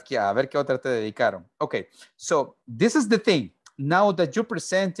 A ver qué otra te dedicaron. Okay, so this is the thing. Now that you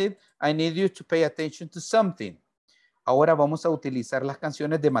presented, I need you to pay attention to something. Ahora vamos a utilizar las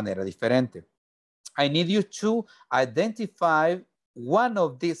canciones de manera diferente. I need you to identify one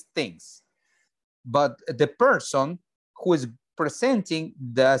of these things. But the person who is presenting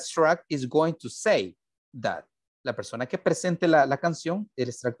the extract is going to say that. La persona que presente la canción, el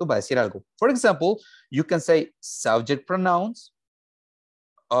extracto va a decir algo. For example, you can say subject pronouns,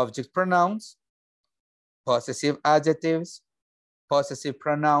 object pronouns, possessive adjectives, possessive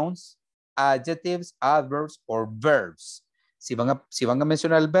pronouns, adjectives, adverbs, or verbs. Si van a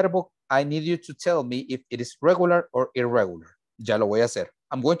mencionar el verbo, I need you to tell me if it is regular or irregular. Ya lo voy a hacer.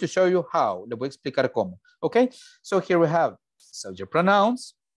 I'm going to show you how. Le voy a explicar cómo. Okay? So here we have subject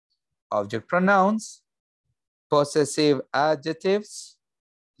pronouns, object pronouns, possessive adjectives.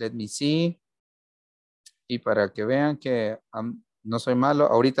 Let me see. Y para que vean que no soy malo,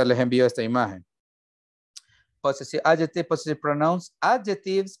 ahorita les envío esta imagen. Possessive adjective, possessive pronouns,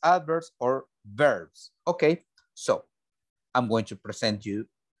 adjectives, adverbs, or verbs. Okay, so I'm going to present you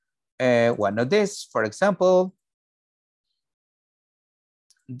one of these. For example,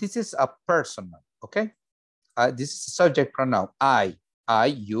 this is a personal, okay? This is a subject pronoun, I,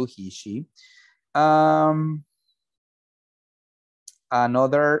 you, he, she.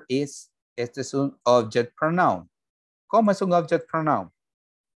 Another is, este es un object pronoun. ¿Cómo es un object pronoun?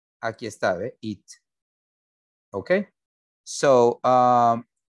 Aquí está, ¿ve? It. Okay? So,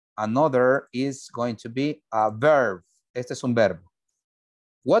 another is going to be a verb. Este es un verbo.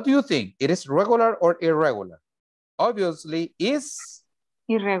 What do you think? It is regular or irregular? Obviously, is...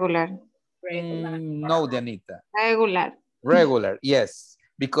 Irregular. No, Dianita. Regular. Regular, yes.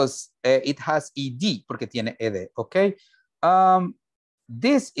 Because it has ed, porque tiene ed, okay?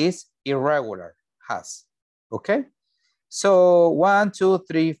 This is irregular, has, okay? So 1, 2,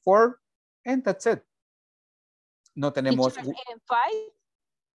 3, 4, and that's it. No tenemos... Fight?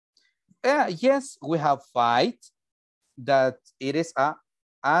 Yes, we have fight, that it is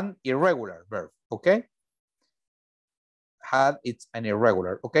an irregular verb, okay? had, it's an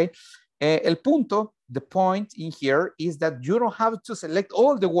irregular, okay? El punto, the point in here is that you don't have to select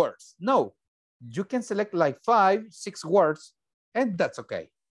all the words. No, you can select like 5, 6 words, and that's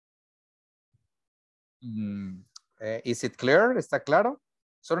okay. Is it clear? ¿Está claro?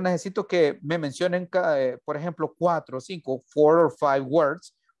 Solo necesito que me mencionen, por ejemplo, 4, 5, 4 or 5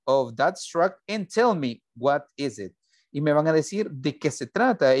 words of that struct and tell me what is it. Y me van a decir de qué se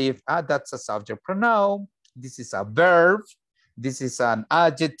trata. If that's a subject pronoun, this is a verb, this is an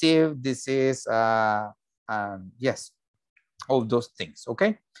adjective, this is, yes, all those things,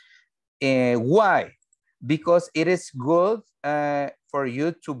 okay? Why? Because it is good for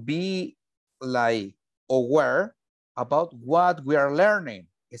you to be like aware about what we are learning.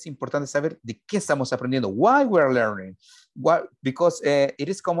 Es importante saber de qué estamos aprendiendo. Why we are learning. Why? Because it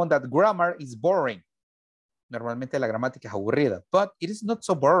is common that grammar is boring. Normalmente la gramática es aburrida. But it is not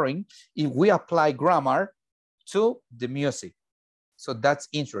so boring if we apply grammar to the music. So that's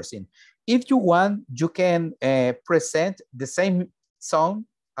interesting. If you want, you can present the same song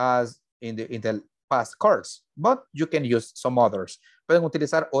as in the past course, but you can use some others. Pueden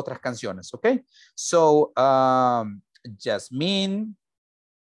utilizar otras canciones, okay? So, Jasmine,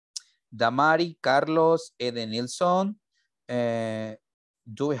 Damari, Carlos, Edenilson,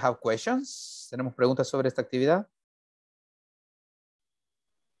 do we have questions? ¿Tenemos preguntas sobre esta actividad?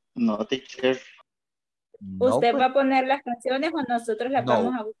 No, teacher. ¿Usted va a poner las canciones o nosotros las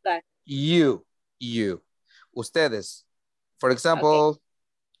vamos a buscar? You. Ustedes. For example,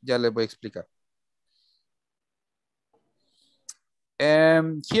 ya les voy a explicar.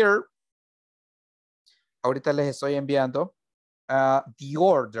 Here, ahorita les estoy enviando the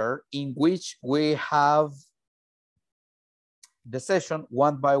order in which we have the session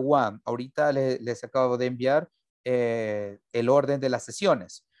one by one. Ahorita les acabo de enviar el orden de las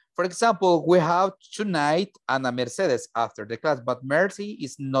sesiones. For example, we have tonight Ana Mercedes after the class, but Mercy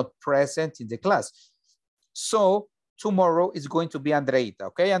is not present in the class. So tomorrow is going to be Andreita.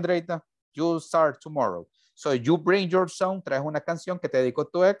 Okay, Andreita, you start tomorrow. So you bring your song, traes una canción que te dedicó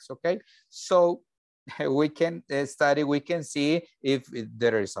tu ex, okay? So we can study, we can see if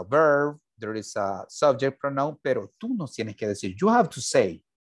there is a verb, there is a subject pronoun, pero tú nos tienes que decir. You have to say,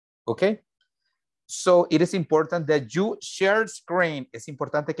 okay? So it is important that you share screen. Es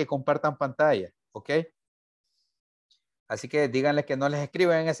importante que compartan pantalla, okay? Así que díganle que no les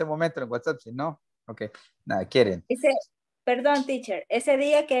escriban en ese momento en WhatsApp, si no, okay, nada, quieren. Perdón, teacher, ese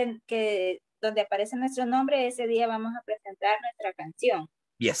día que donde aparece nuestro nombre, ese día vamos a presentar nuestra canción.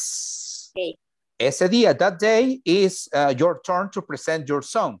 Yes. Okay. Ese día, that day is your turn to present your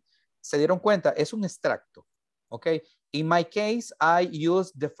song. ¿Se dieron cuenta? Es un extracto, okay? In my case, I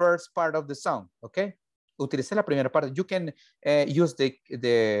use the first part of the song, okay? Utilicé la primera parte. You can use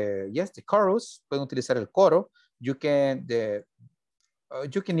the chorus. Pueden utilizar el coro. You can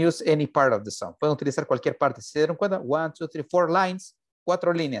use any part of the song. Pueden utilizar cualquier parte. ¿Se dieron cuenta? 1, 2, 3, 4 lines.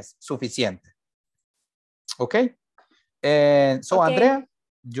 4 líneas. Suficiente. Okay? And so, okay. Andrea,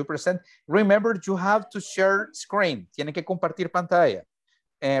 you present. Remember, you have to share screen. Tienen que compartir pantalla.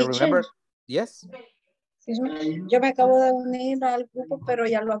 And remember, yes? Yo me acabo de unir al grupo, pero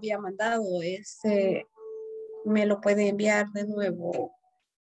ya lo había mandado. Me lo puede enviar de nuevo.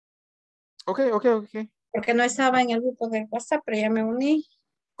 Okay. Porque no estaba en el grupo de WhatsApp, pero ya me uní.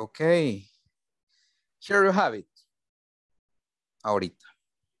 Okay. Here you have it. Ahorita.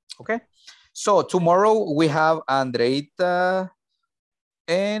 Okay. So tomorrow we have Andreita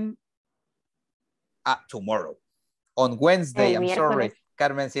and tomorrow. On Wednesday, I'm sorry.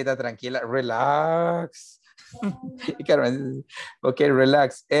 Carmencita, tranquila, relax. Carmen, okay,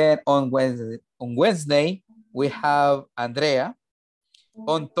 relax. And on Wednesday, we have Andrea.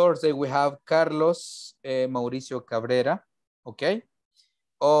 On Thursday, we have Carlos Mauricio Cabrera. Okay.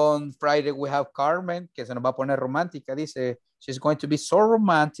 On Friday, we have Carmen, que se nos va a poner romántica. Dice, she's going to be so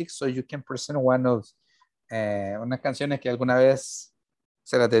romantic, so you can present one of unas canciones que alguna vez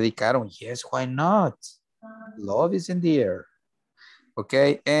se las dedicaron. Yes, why not? Love is in the air.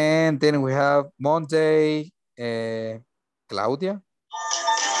 Okay, and then we have Monday, Claudia.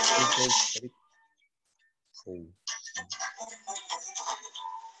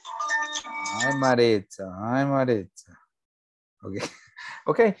 Hi, Maritza.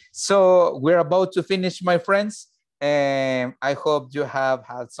 Okay, so we're about to finish, my friends. I hope you have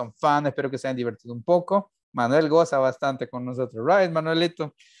had some fun. Espero que se hayan divertido un poco. Manuel goza bastante con nosotros, right,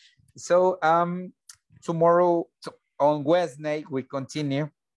 Manuelito? So, tomorrow, on Wednesday, we continue.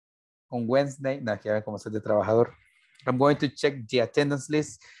 On Wednesday, no, que ver cómo soy de trabajador. I'm going to check the attendance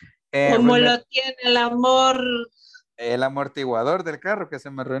list. Como lo tiene el amor. El amortiguador del carro que se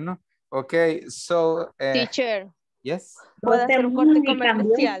me arruinó. Okay, so. Teacher. Yes. Puedo hacer un corte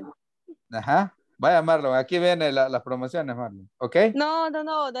comercial. Ajá. Vaya, Marlon, aquí vienen las promociones, Marlon. ¿Ok? No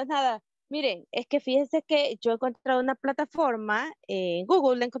es nada. Miren, es que fíjense que yo he encontrado una plataforma en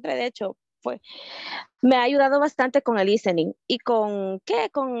Google, la encontré de hecho, me ha ayudado bastante con el listening y con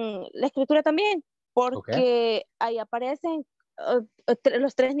la escritura también, porque ahí aparecen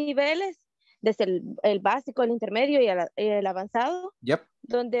los 3 niveles, desde el básico, el intermedio y el avanzado, Yep.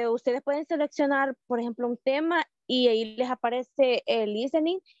 donde ustedes pueden seleccionar, por ejemplo, un tema y ahí les aparece el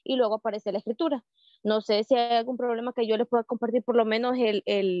listening y luego aparece la escritura. No sé si hay algún problema que yo les pueda compartir por lo menos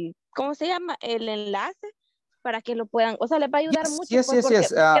 ¿cómo se llama? El enlace para que lo puedan, o sea, les va a ayudar mucho, porque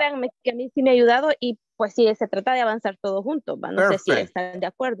créanme que a mí sí me ha ayudado y pues sí, se trata de avanzar todos juntos, ¿va? No sé si están de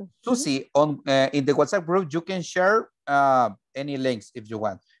acuerdo. Susie, in the WhatsApp group, you can share any links if you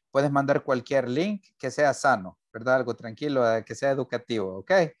want. Puedes mandar cualquier link que sea sano, ¿verdad? Algo tranquilo, que sea educativo,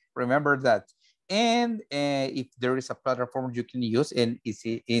 ¿ok? Remember that. And if there is a platform you can use, and if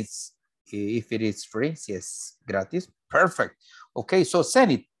it is free, si es gratis, perfect. Okay, so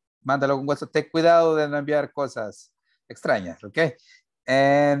send it. Mándalo con WhatsApp. Ten cuidado de no enviar cosas extrañas, okay?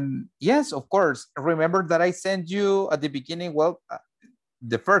 And yes, of course, remember that I sent you at the beginning, well,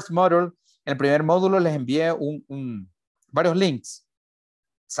 the first module, en el primer módulo les envié varios links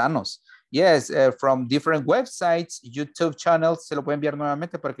sanos. Yes, from different websites, YouTube channels, se lo pueden enviar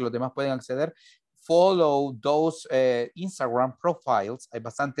nuevamente para que los demás puedan acceder. Follow those Instagram profiles. Hay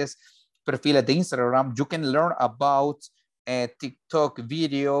bastantes perfiles de Instagram. You can learn about TikTok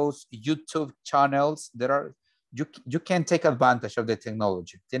videos, YouTube channels. You can take advantage of the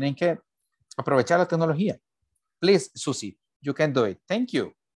technology. Tienen que aprovechar la tecnología. Please, Susie, you can do it. Thank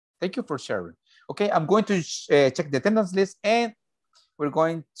you. Thank you for sharing. Okay, I'm going to check the attendance list and we're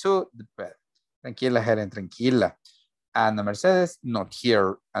going to the bed. Tranquila, Helen, tranquila. Ana Mercedes, not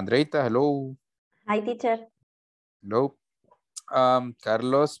here. Andreita, hello. Hi, teacher. Hello.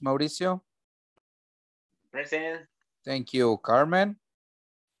 Carlos Mauricio. Present. Thank you. Carmen.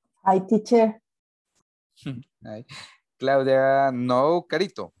 Hi, teacher. Hi. Claudia, no.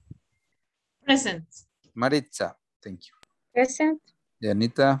 Carito. Present. Maritza, thank you. Present.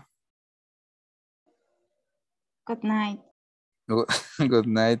 Janita. Good night. Good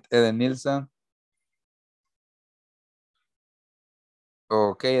night. Eden Nilsson.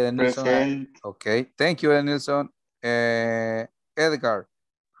 Okay, Eden Nilsson. Present. Okay, thank you, Eden Nilsson. Edgar.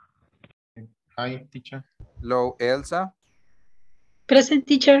 Hi, teacher. Hello, Elsa. Present,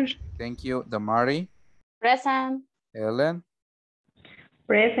 teacher. Thank you, Damari. Present. Ellen.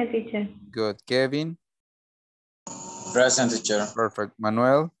 Present, teacher. Good, Kevin. Present, teacher. Perfect,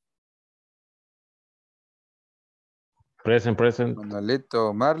 Manuel. Present.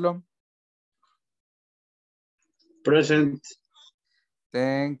 Manuelito, Marlon. Present.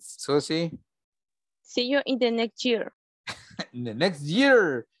 Thanks, Susie. See you in the next year. In the next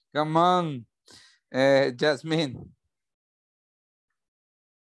year, come on. Jasmine.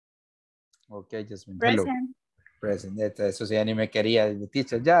 Okay, Jasmine. Present. Hello. Present. Eso sí, ya ni me quería.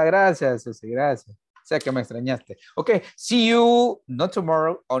 Teacher, ya, gracias, Susie, gracias. Sé que me extrañaste. Okay, see you not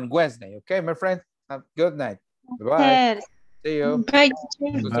tomorrow, on Wednesday. Okay, my friend. Have a good night. Bye. Yes. See you. Bye.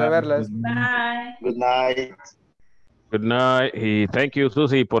 Gusto de verlas. Bye. Good night. Good night. Y thank you,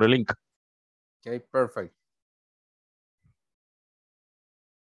 Susie, por el link. Okay, perfect.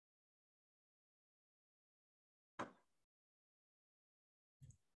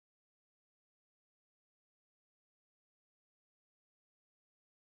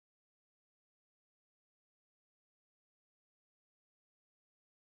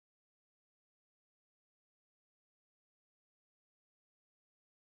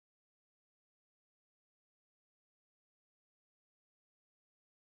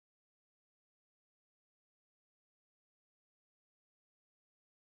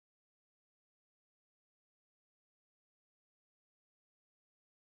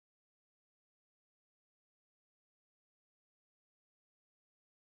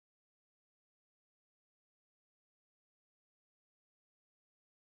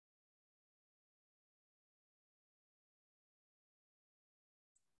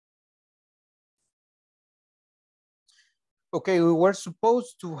 Okay, we were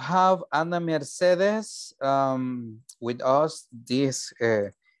supposed to have Ana Mercedes with us this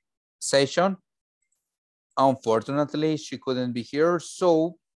session. Unfortunately, she couldn't be here,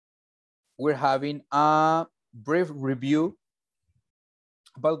 so we're having a brief review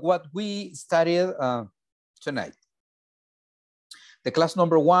about what we studied tonight. The class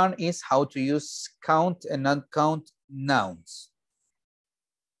number 1 is how to use count and non-count nouns.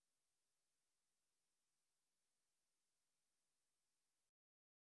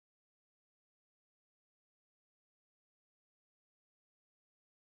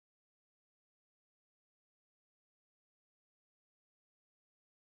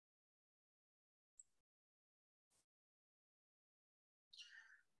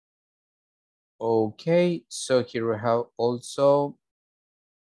 Okay, so here we have also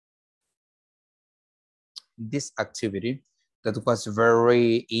this activity that was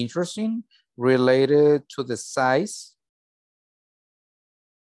very interesting, related to the size.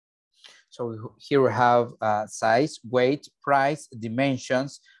 So here we have size, weight, price,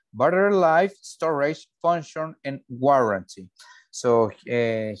 dimensions, battery life, storage, function, and warranty. So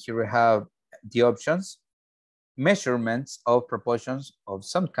here we have the options: measurements of proportions of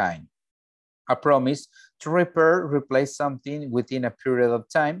some kind, a promise to repair, replace something within a period of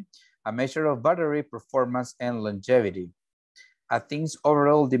time, a measure of battery performance and longevity, a thing's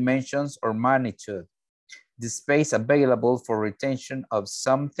overall dimensions or magnitude, the space available for retention of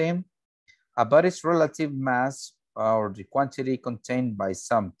something, about its relative mass or the quantity contained by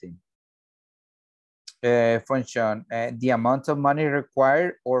something. Function, the amount of money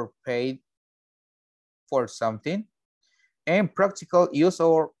required or paid for something, and practical use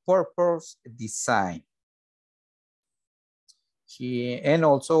or purpose design. And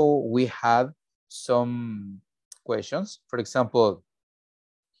also we have some questions. For example,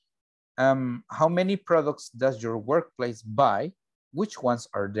 how many products does your workplace buy? Which ones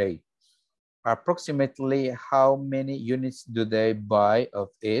are they? Approximately how many units do they buy of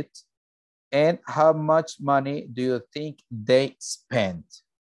it? And how much money do you think they spend?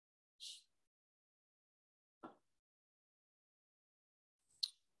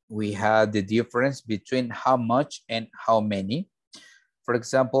 We have the difference between how much and how many. For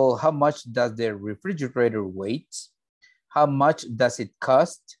example, how much does the refrigerator weigh? How much does it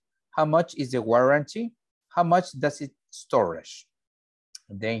cost? How much is the warranty? How much does it storage?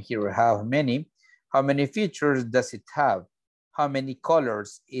 And then here we have many. How many features does it have? How many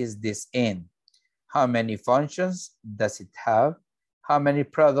colors is this in? How many functions does it have? How many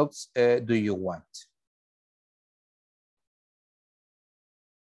products do you want?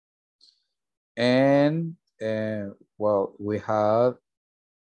 And well, we have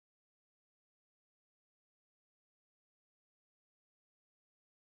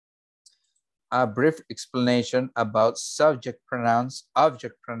a brief explanation about subject pronouns,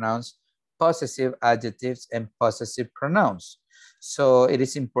 object pronouns, possessive adjectives, and possessive pronouns. So it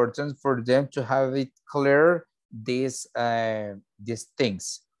is important for them to have it clear, these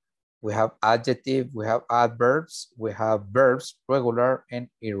things. We have adjective, we have adverbs, we have verbs, regular and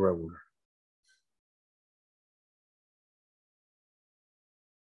irregular.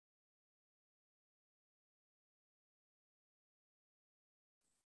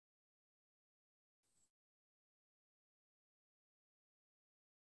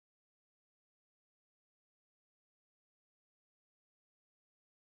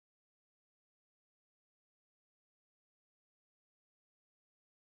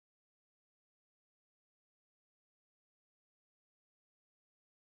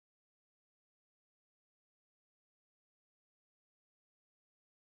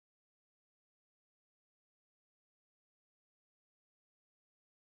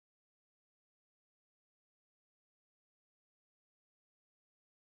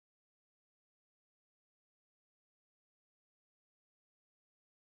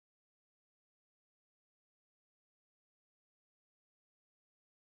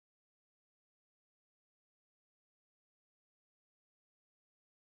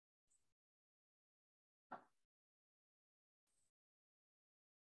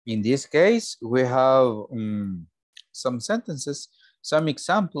 In this case, we have some sentences, some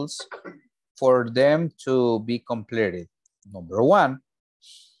examples for them to be completed. Number one,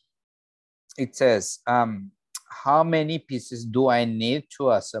 it says, how many pieces do I need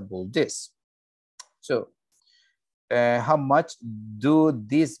to assemble this? So, how much do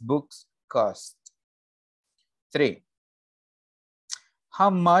these books cost? 3,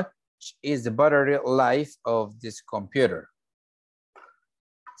 how much is the battery life of this computer?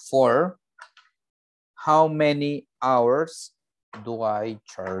 4, how many hours do I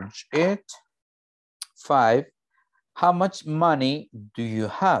charge it? 5, how much money do you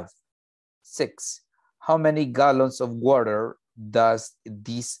have? 6, how many gallons of water does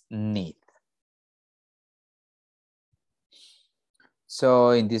this need? So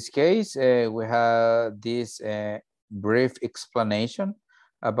in this case, we have this brief explanation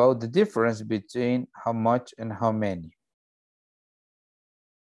about the difference between how much and how many.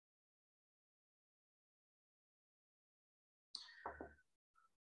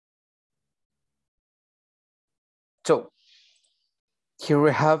 So here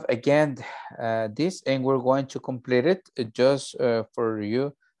we have again this, and we're going to complete it just for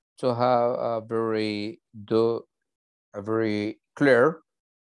you to have a very clear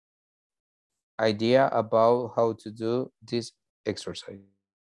idea about how to do this exercise.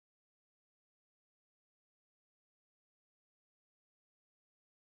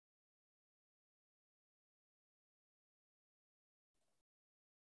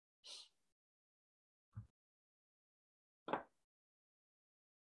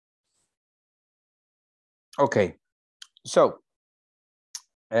 Okay, so,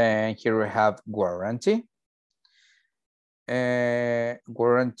 and here we have guarantee.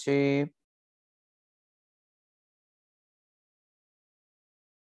 Guarantee.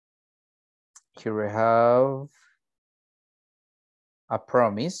 Here we have a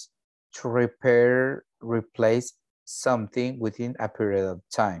promise to repair, replace something within a period of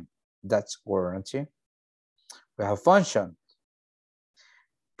time. That's warranty. We have function.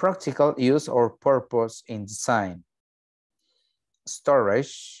 Practical use or purpose in design.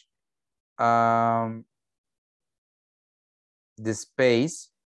 Storage. The space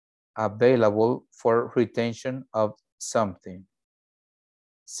available for retention of something.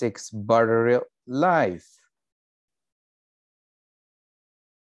 6, battery life.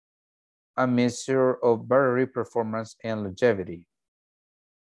 A measure of battery performance and longevity.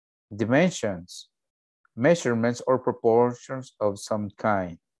 Dimensions, measurements or proportions of some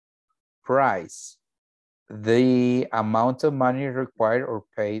kind. Price, the amount of money required or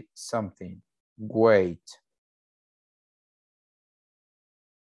paid something. Weight.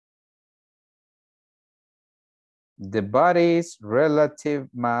 The body's relative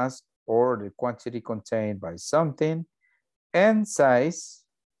mass or the quantity contained by something. And size,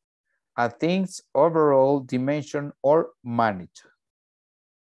 a thing's overall dimension or magnitude.